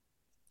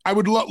 I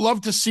would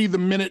love to see the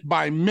minute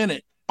by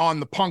minute on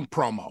the Punk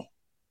promo.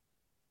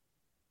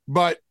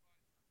 But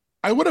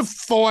I would have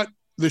thought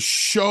the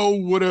show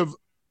would have,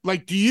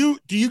 like, do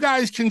you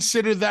guys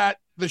consider that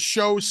the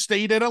show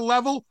stayed at a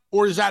level,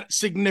 or is that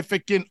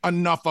significant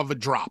enough of a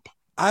drop?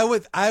 I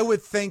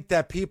would think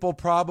that people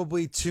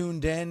probably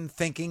tuned in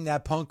thinking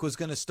that Punk was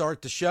going to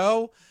start the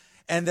show,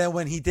 and then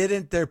when he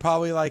didn't, they're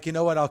probably like, you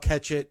know what, I'll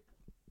catch it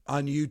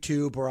on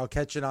YouTube or I'll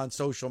catch it on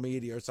social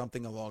media or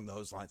something along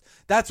those lines.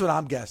 That's what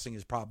I'm guessing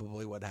is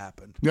probably what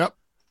happened. Yep.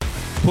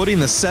 Putting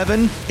the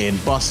 7 in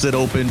Busted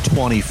Open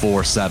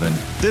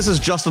 24/7. This is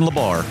Justin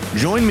LaBar.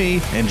 Join me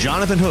and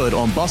Jonathan Hood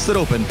on Busted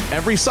Open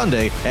every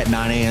Sunday at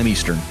 9 a.m.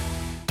 Eastern.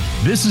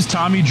 This is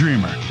Tommy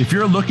Dreamer. If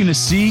you're looking to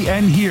see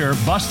and hear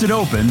Busted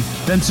Open,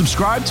 then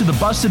subscribe to the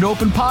Busted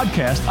Open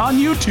podcast on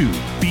YouTube.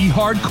 Be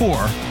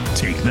hardcore.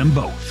 Take them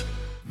both.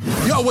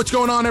 Yo, what's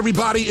going on,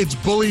 everybody? It's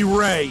Bully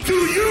Ray. Do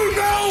you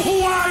know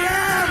who I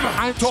am?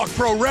 I talk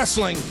pro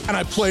wrestling, and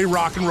I play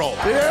rock and roll.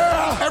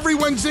 Yeah. Every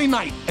Wednesday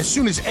night, as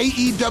soon as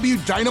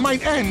AEW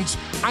Dynamite ends,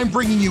 I'm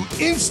bringing you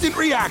instant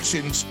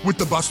reactions with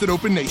the Busted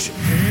Open Nation.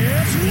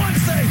 It's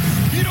Wednesday.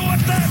 You know what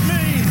that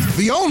means?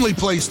 The only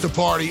place to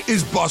party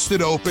is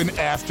Busted Open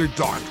After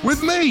Dark.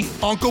 With me,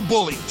 Uncle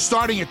Bully,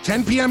 starting at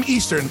 10 p.m.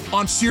 Eastern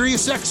on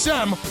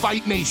SiriusXM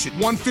Fight Nation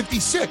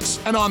 156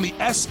 and on the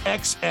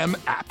SXM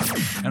app.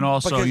 And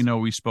also,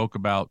 we spoke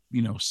about,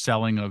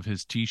 selling of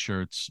his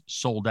T-shirts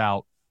sold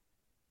out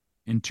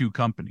in two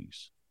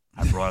companies.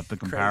 I brought up the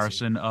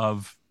comparison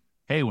of,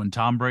 hey, when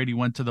Tom Brady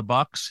went to the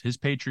Bucs, his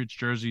Patriots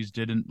jerseys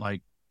didn't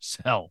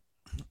sell.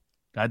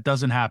 That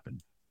doesn't happen.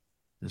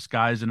 This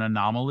guy's an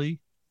anomaly.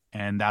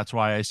 And that's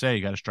why I say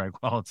you got to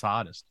strike while it's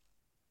hottest.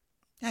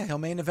 Yeah, he'll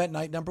main event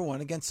night number 1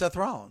 against Seth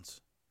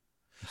Rollins.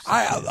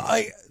 All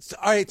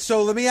right,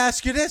 so let me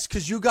ask you this,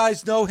 because you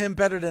guys know him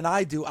better than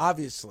I do,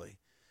 obviously.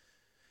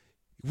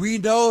 We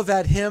know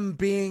that him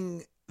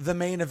being the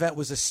main event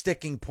was a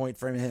sticking point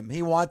for him.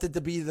 He wanted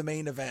to be the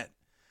main event.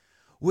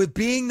 Would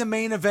being the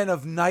main event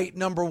of night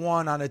number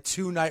 1 on a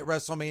 2-night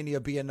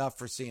WrestleMania be enough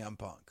for CM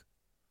Punk?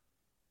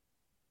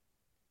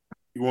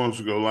 He wants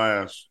to go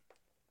last.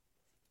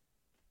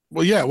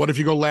 Well, yeah. What if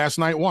you go last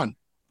night 1?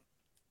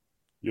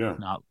 Yeah.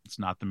 It's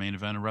not the main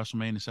event of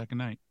WrestleMania second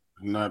night.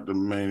 Not the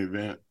main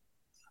event.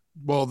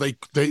 Well,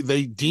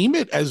 they deem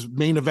it as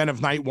main event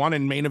of night 1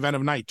 and main event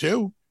of night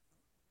 2.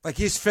 Like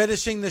he's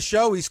finishing the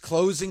show, he's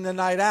closing the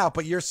night out,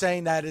 but you're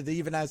saying that it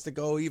even has to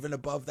go even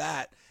above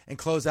that and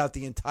close out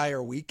the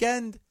entire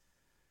weekend?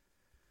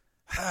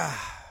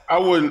 I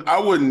wouldn't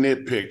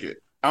nitpick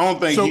it. I don't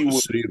think he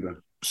would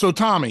either. So,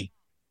 Tommy,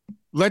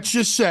 let's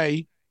just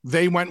say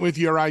they went with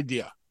your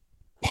idea.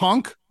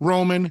 Punk,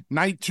 Roman,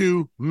 night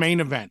 2,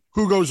 main event.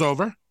 Who goes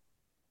over?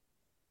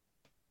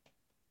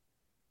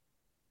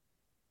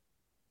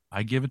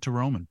 I give it to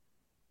Roman.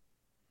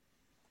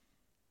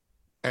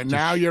 And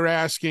now you're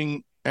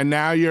asking the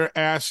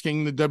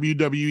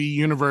WWE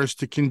universe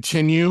to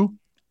continue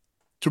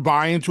to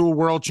buy into a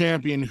world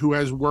champion who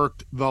has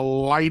worked the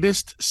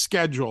lightest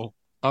schedule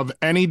of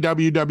any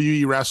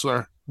WWE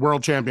wrestler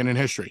world champion in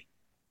history.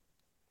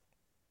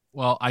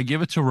 Well, I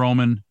give it to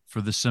Roman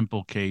for the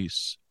simple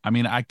case. I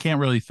mean, I can't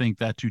really think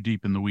that too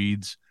deep in the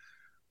weeds.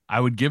 I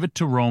would give it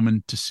to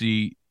Roman to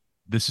see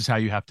this is how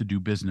you have to do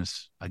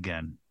business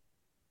again.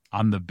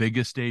 On the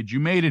biggest stage, you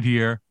made it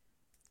here,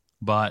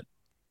 but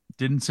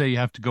didn't say you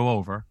have to go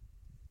over.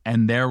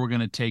 And there we're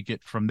going to take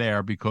it from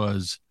there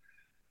because,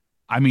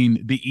 I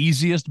mean, the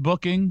easiest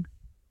booking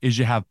is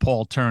you have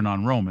Paul turn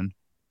on Roman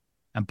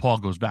and Paul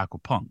goes back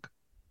with Punk.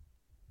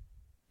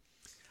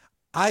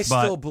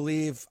 Still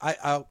believe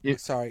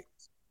sorry.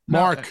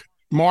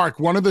 Mark,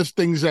 one of the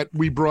things that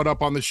we brought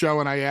up on the show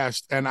and I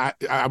asked, and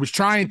I was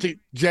trying to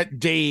get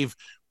Dave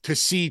to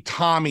see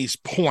Tommy's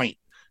point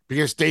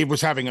because Dave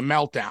was having a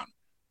meltdown.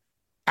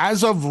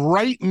 As of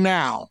right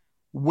now,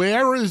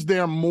 where is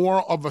there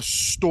more of a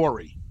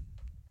story?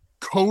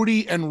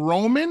 Cody and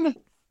Roman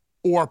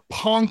or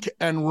Punk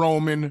and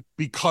Roman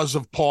because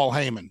of Paul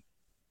Heyman?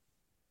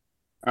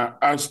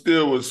 I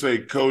still would say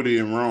Cody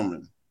and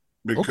Roman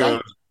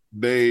because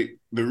the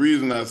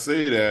reason I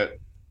say that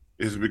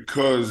is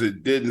because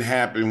it didn't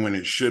happen when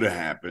it should have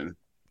happened.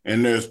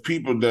 And there's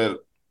people that,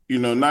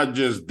 not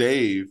just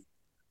Dave,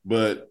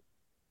 but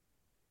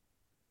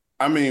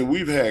I mean,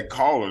 we've had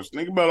callers.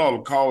 Think about all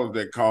the callers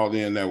that called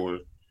in that were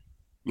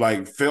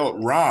felt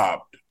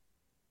robbed.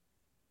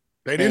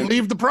 They didn't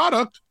leave the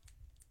product.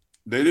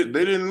 They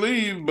didn't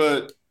leave,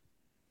 but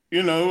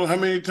how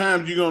many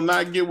times you gonna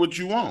not get what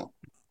you want?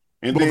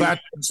 And then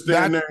you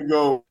stand there and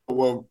go,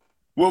 well,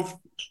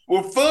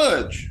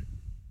 fudge.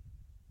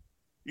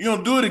 You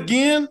gonna do it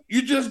again?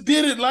 You just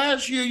did it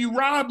last year. You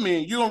robbed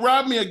me. You gonna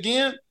rob me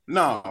again?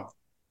 No.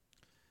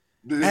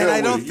 And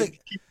I don't think.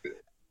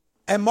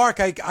 And Mark,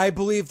 I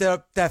believe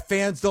that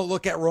fans don't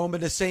look at Roman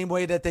the same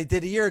way that they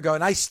did a year ago,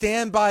 and I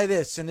stand by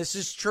this, and this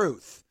is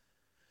truth.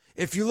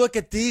 If you look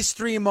at these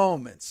 3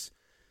 moments,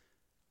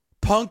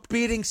 Punk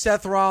beating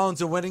Seth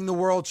Rollins and winning the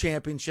World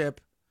Championship,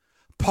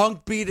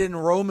 Punk beating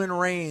Roman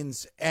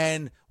Reigns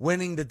and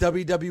winning the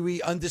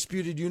WWE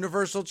Undisputed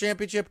Universal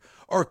Championship,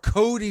 or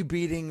Cody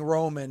beating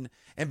Roman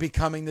and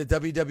becoming the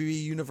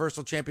WWE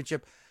Universal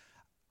Championship,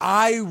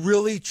 I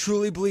really,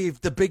 truly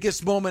believe the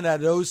biggest moment out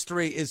of those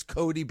 3 is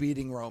Cody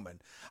beating Roman.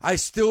 I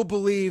still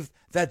believe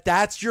that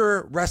that's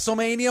your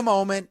WrestleMania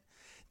moment.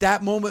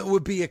 That moment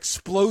would be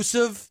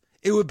explosive.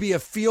 It would be a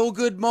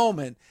feel-good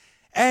moment.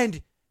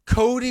 And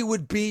Cody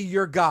would be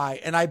your guy,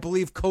 and I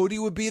believe Cody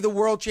would be the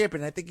world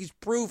champion. I think he's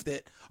proved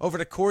it over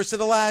the course of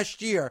the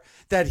last year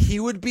that he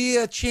would be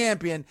a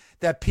champion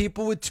that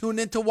people would tune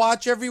in to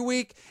watch every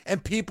week,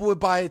 and people would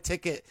buy a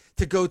ticket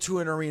to go to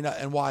an arena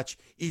and watch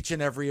each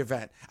and every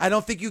event. I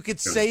don't think you could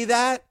say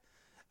that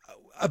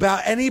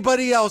about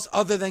anybody else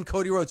other than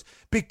Cody Rhodes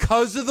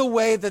because of the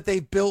way that they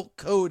built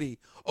Cody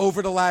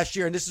over the last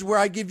year. And this is where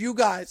I give you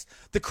guys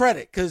the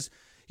credit because,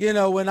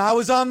 when I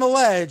was on the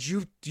ledge,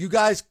 you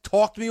guys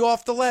talked me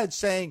off the ledge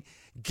saying,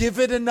 give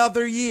it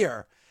another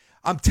year.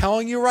 I'm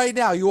telling you right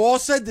now, you all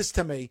said this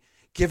to me,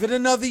 give it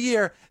another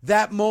year,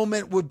 that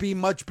moment would be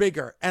much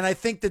bigger. And I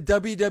think the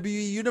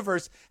WWE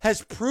Universe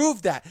has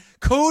proved that.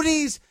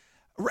 Cody's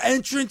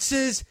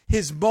entrances,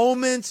 his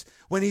moments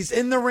when he's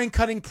in the ring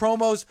cutting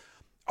promos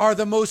are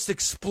the most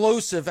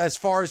explosive as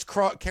far as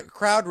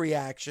crowd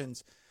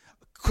reactions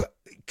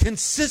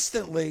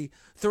consistently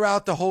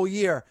throughout the whole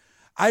year.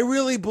 I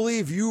really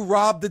believe you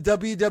robbed the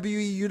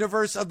WWE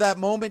Universe of that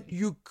moment.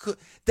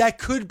 That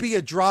could be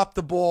a drop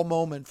the ball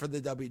moment for the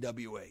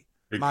WWE.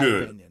 My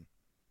opinion.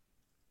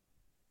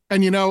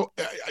 And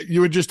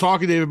you were just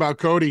talking, Dave, about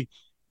Cody,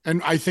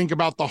 and I think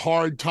about the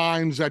hard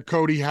times that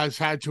Cody has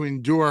had to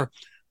endure.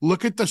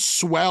 Look at the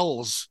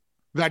swells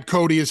that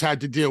Cody has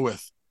had to deal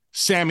with.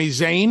 Sami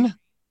Zayn,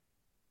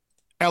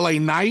 LA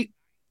Knight,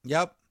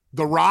 yep,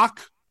 The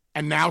Rock,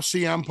 and now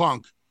CM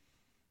Punk.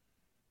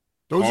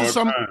 Those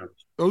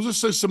are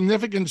some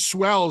significant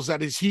swells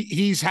that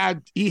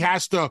he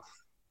has to,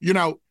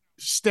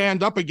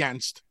 stand up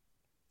against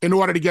in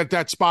order to get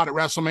that spot at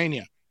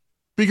WrestleMania.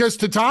 Because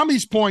to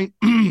Tommy's point,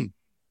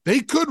 they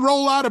could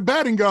roll out of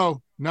bed and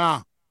go,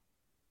 nah,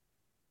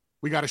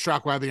 we got to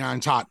strike while the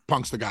iron's hot.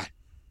 Punk's the guy.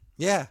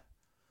 Yeah.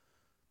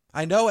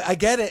 I know it. I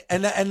get it.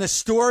 And the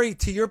story,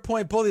 to your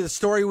point, Bully, the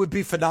story would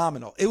be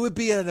phenomenal. It would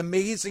be an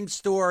amazing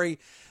story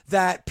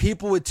that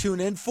people would tune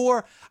in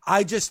for.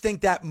 I just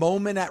think that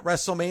moment at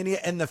WrestleMania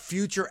and the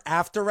future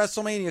after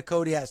WrestleMania,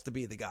 Cody has to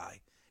be the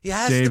guy. He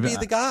has to be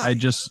the guy.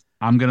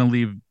 I'm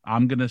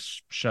going to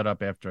shut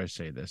up after I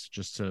say this,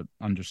 just to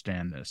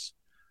understand this.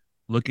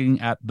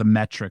 Looking at the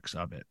metrics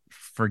of it,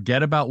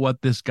 forget about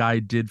what this guy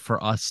did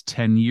for us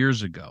 10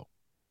 years ago.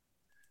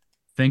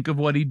 Think of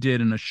what he did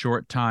in a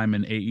short time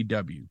in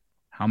AEW.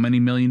 How many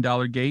 $1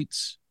 million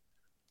gates?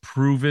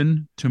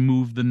 Proven to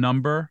move the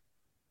number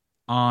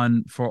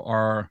on for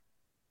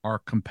our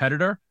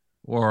competitor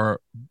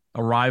or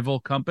a rival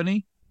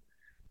company.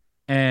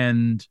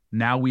 And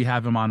now we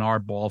have him on our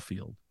ball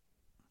field.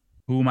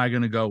 Who am I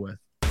going to go with?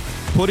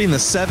 Putting the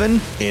 7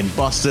 in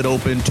Busted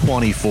Open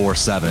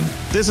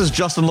 24/7. This is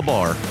Justin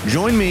LaBar.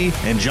 Join me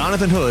and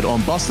Jonathan Hood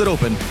on Busted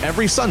Open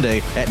every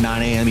Sunday at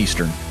 9 a.m.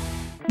 Eastern.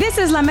 This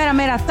is La Mera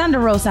Mera Thunder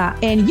Rosa,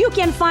 and you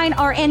can find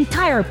our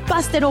entire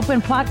Busted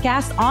Open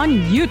podcast on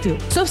YouTube.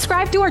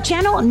 Subscribe to our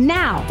channel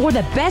now for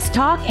the best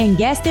talk and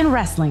guests in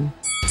wrestling.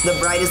 The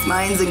brightest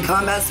minds in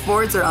combat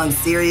sports are on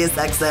Sirius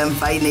XM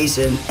Fight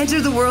Nation. Enter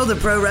the world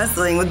of pro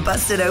wrestling with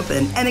Busted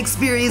Open and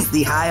experience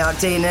the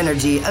high-octane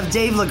energy of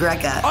Dave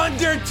LaGreca.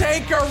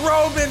 Undertaker,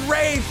 Roman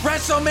Reigns,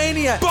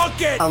 WrestleMania, book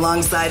it!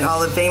 Alongside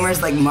Hall of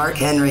Famers like Mark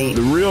Henry.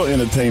 The real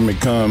entertainment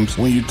comes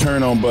when you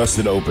turn on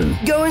Busted Open.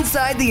 Go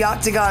inside the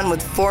octagon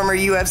with former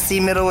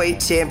UFC middleweight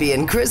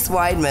champion Chris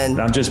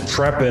Weidman. I'm just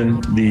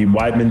prepping the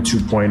Weidman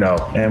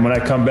 2.0. And when I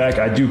come back,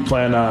 I do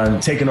plan on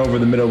taking over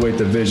the middleweight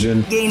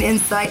division. Gain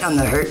insight on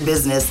the hurt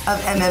business of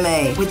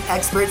MMA with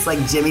experts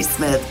like Jimmy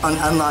Smith on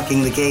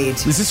Unlocking the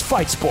Cage. This is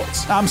fight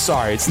sports. I'm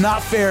sorry. It's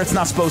not fair. It's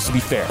not supposed to be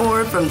fair.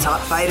 Or from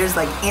top fighters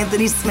like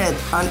Anthony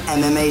Smith on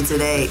MMA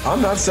Today.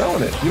 I'm not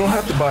selling it. You don't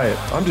have to buy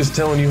it. I'm just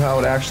telling you how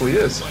it actually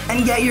is.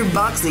 And get your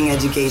boxing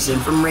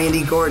education from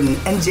Randy Gordon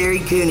and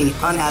Jerry Cooney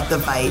on At the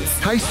Fights.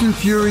 Tyson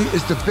Fury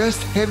is the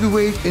best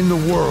heavyweight in the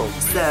world.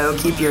 So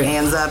keep your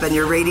hands up and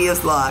your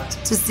radios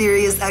locked to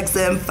Sirius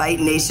XM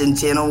Fight Nation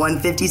Channel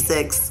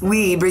 156.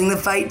 We bring the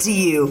fight to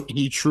you.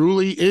 He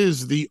truly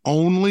is the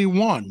only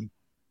one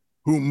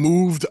who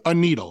moved a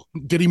needle.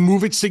 Did he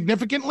move it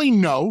significantly?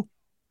 No.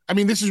 I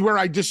mean, this is where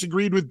I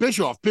disagreed with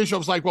Bischoff.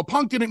 Bischoff's like, well,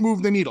 Punk didn't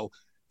move the needle.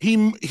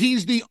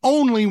 He's the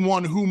only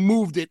one who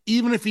moved it,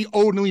 even if he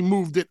only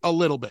moved it a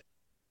little bit.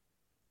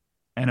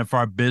 And if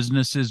our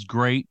business is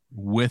great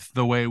with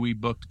the way we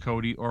booked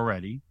Cody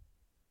already,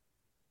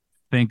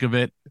 think of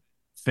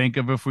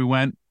if we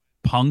went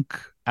Punk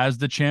as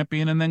the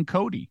champion and then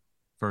Cody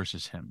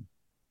versus him.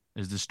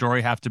 Does the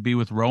story have to be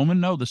with Roman?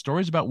 No, the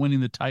story's about winning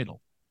the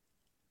title.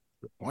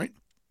 Good point.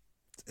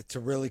 It's a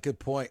really good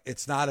point.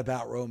 It's not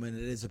about Roman.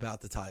 It is about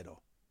the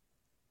title.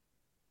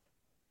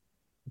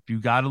 If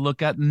you got to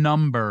look at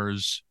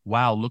numbers,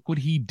 wow, look what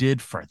he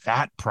did for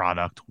that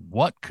product.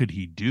 What could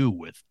he do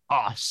with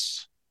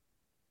us?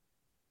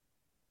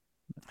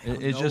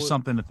 It's just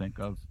something to think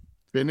of.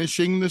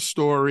 Finishing the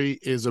story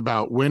is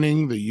about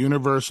winning the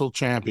Universal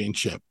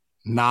Championship,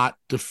 not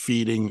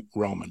defeating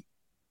Roman.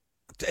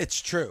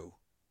 It's true.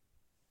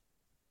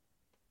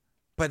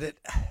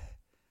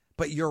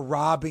 But you're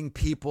robbing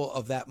people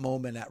of that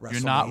moment at WrestleMania.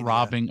 You're not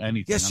robbing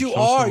anything. Yes, you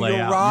are.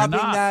 You're robbing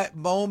that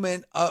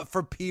moment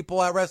for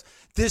people at WrestleMania.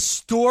 This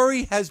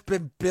story has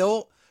been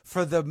built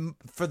for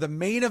the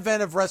main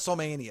event of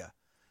WrestleMania.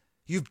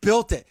 You've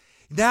built it.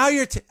 Now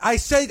I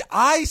said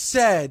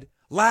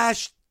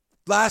last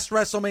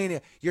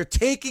WrestleMania, you're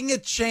taking a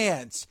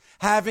chance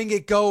having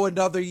it go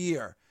another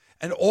year.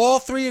 And all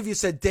three of you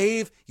said,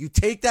 Dave, you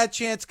take that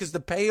chance because the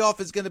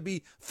payoff is going to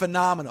be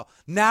phenomenal.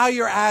 Now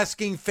you're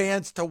asking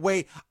fans to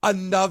wait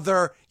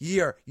another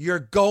year. You're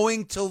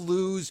going to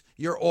lose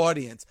your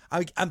audience.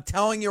 I'm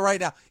telling you right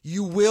now,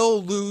 you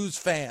will lose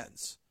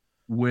fans.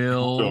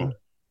 Maybe.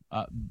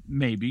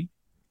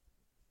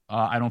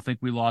 I don't think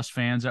we lost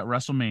fans at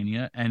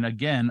WrestleMania. And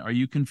again, are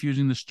you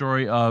confusing the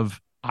story of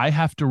I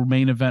have to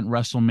main event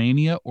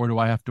WrestleMania or do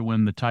I have to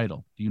win the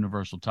title, the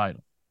Universal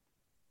title?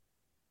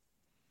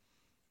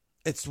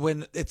 It's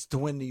to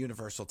win the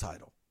Universal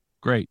title.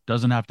 Great.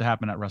 Doesn't have to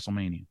happen at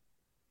WrestleMania.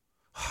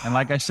 And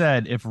like I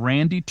said, if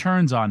Randy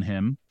turns on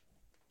him,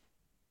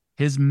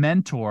 his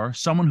mentor,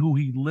 someone who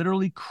he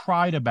literally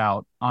cried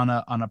about on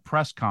a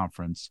press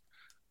conference,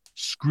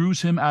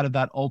 screws him out of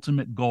that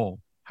ultimate goal,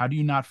 how do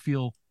you not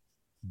feel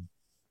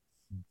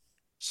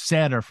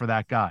sadder for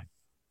that guy?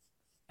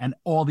 And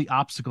all the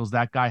obstacles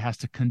that guy has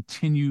to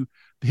continue.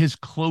 His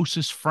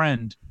closest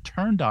friend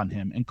turned on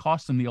him and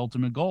cost him the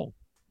ultimate goal.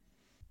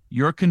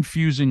 You're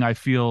confusing, I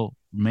feel,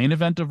 main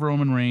event of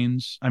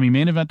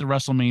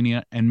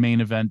WrestleMania and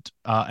main event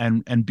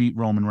and beat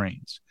Roman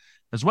Reigns.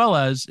 As well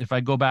as, if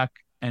I go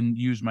back and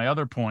use my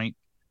other point,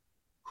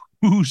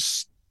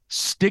 whose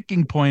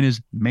sticking point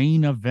is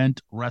main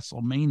event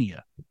WrestleMania?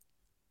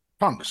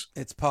 Punk's.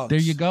 It's Punk's. There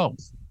you go.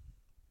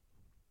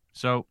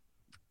 So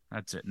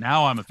that's it.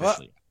 Now I'm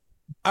officially.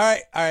 All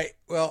right.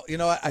 Well, you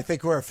know what? I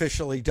think we're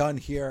officially done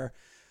here.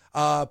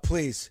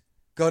 Please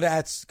go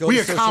to We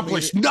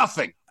accomplished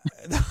nothing.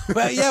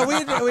 But yeah,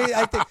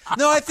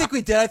 I think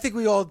we did. I think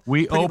we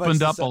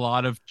opened up a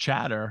lot of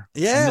chatter.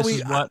 Yeah,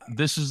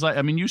 this is like.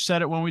 I mean, you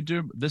said it when we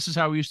do. This is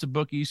how we used to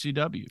book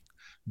ECW.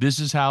 This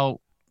is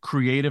how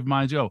creative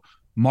minds go.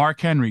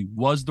 Mark Henry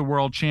was the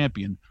world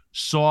champion.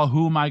 Saw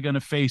who am I going to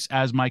face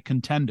as my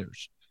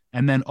contenders,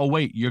 and then oh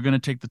wait, you're going to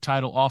take the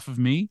title off of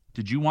me.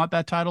 Did you want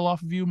that title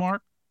off of you,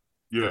 Mark?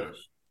 Yes.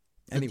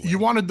 Anyway, you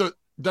wanted the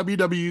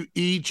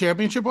WWE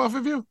championship off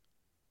of you?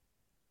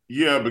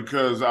 Yeah,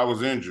 because I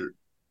was injured.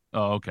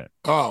 Oh,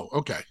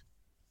 okay.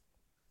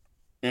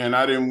 And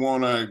I didn't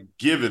want to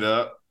give it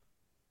up.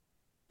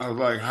 I was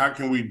like, how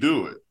can we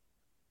do it?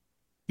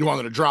 You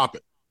wanted to drop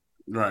it.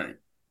 Right.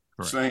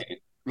 Correct. Saying,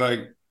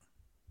 like,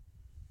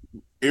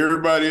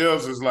 everybody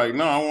else is like,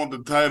 no, I want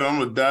the title. I'm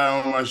going to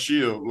die on my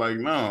shield. Like,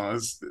 no,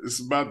 it's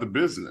about the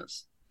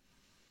business.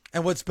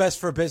 And what's best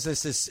for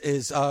business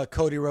is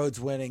Cody Rhodes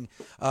winning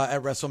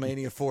at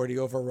WrestleMania 40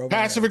 over Roman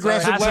Reigns.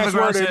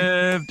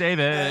 Passive-aggressive,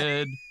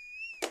 David.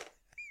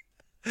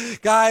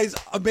 Guys,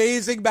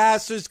 amazing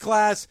Masters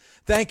class.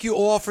 Thank you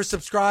all for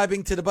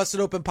subscribing to the Busted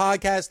Open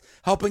podcast,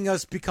 helping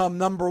us become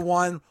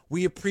 #1.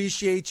 We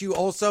appreciate you.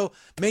 Also,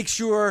 make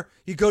sure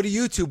you go to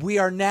YouTube. We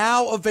are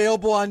now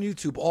available on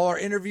YouTube. All our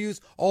interviews,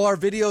 all our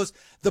videos.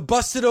 The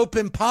Busted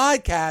Open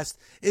podcast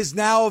is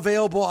now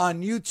available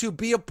on YouTube.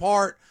 Be a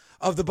part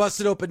of the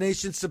Busted Open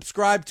Nation.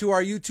 Subscribe to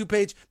our YouTube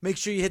page. Make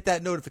sure you hit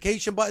that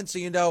notification button so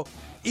you know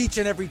each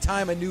and every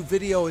time a new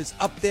video is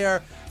up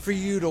there for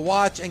you to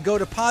watch. And go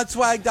to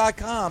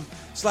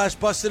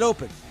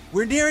podswag.com/bustedopen.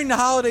 We're nearing the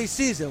holiday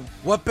season.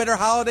 What better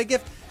holiday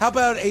gift? How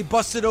about a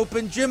Busted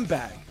Open gym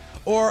bag,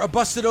 or a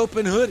Busted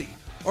Open hoodie,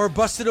 or a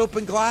Busted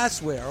Open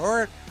glassware,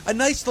 or a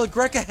nice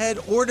LaGreca head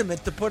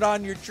ornament to put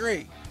on your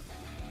tree?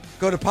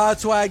 Go to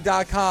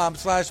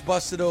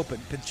podswag.com/bustedopen.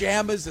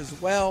 Pajamas as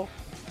well.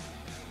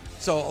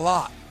 So a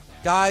lot.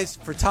 Guys,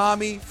 for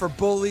Tommy, for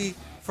Bully,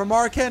 for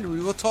Mark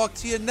Henry, we'll talk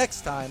to you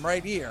next time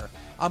right here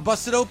on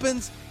Busted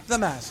Open's The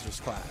Masters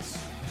Class.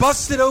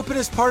 Busted Open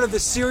is part of the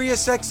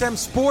SiriusXM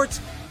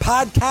Sports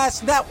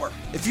Podcast Network.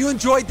 If you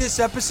enjoyed this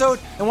episode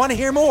and want to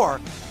hear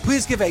more,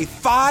 please give a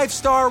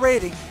 5-star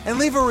rating and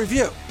leave a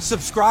review.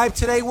 Subscribe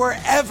today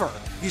wherever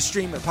you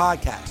stream your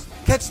podcast.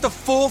 Catch the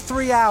full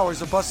 3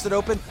 hours of Busted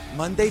Open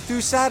Monday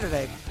through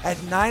Saturday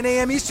at 9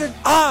 a.m. Eastern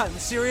on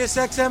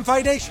SiriusXM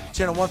Fight Nation,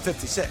 channel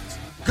 156.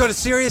 Go to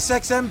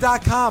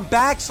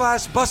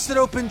SiriusXM.com/Busted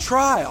Open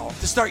Trial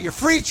to start your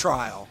free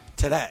trial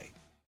today.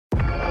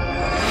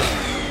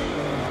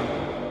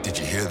 Did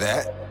you hear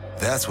that?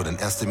 That's what an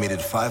estimated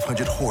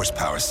 500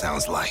 horsepower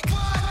sounds like.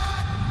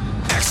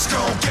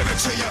 X-Gon, give it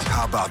to you.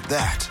 How about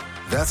that?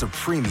 That's a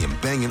premium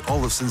Bang &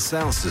 Olufsen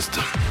sound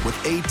system with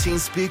 18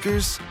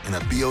 speakers and a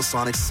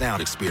Biosonic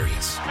sound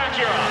experience.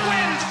 Acura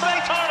wins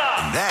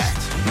Daytona. And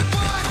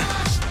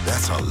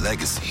that's our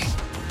legacy.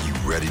 You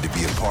ready to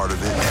be a part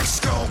of it?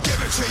 X-Gon, give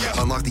it to you.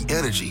 Unlock the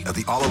energy of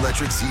the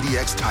all-electric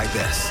ZDX Type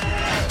S.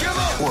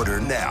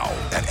 Order now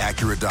at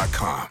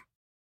Acura.com.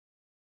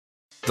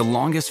 The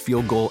longest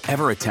field goal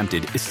ever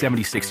attempted is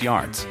 76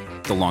 yards.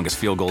 The longest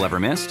field goal ever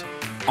missed?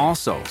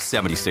 Also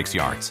 76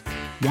 yards.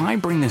 Why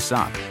bring this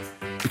up?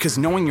 Because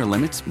knowing your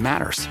limits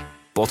matters,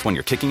 both when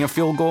you're kicking a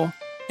field goal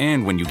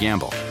and when you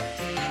gamble.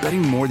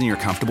 Betting more than you're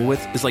comfortable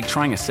with is like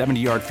trying a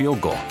 70-yard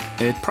field goal.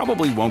 It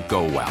probably won't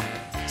go well.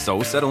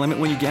 So set a limit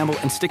when you gamble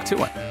and stick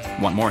to it.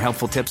 Want more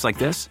helpful tips like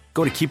this?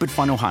 Go to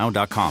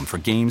keepitfunohio.com for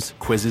games,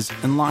 quizzes,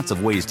 and lots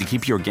of ways to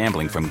keep your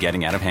gambling from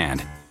getting out of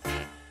hand.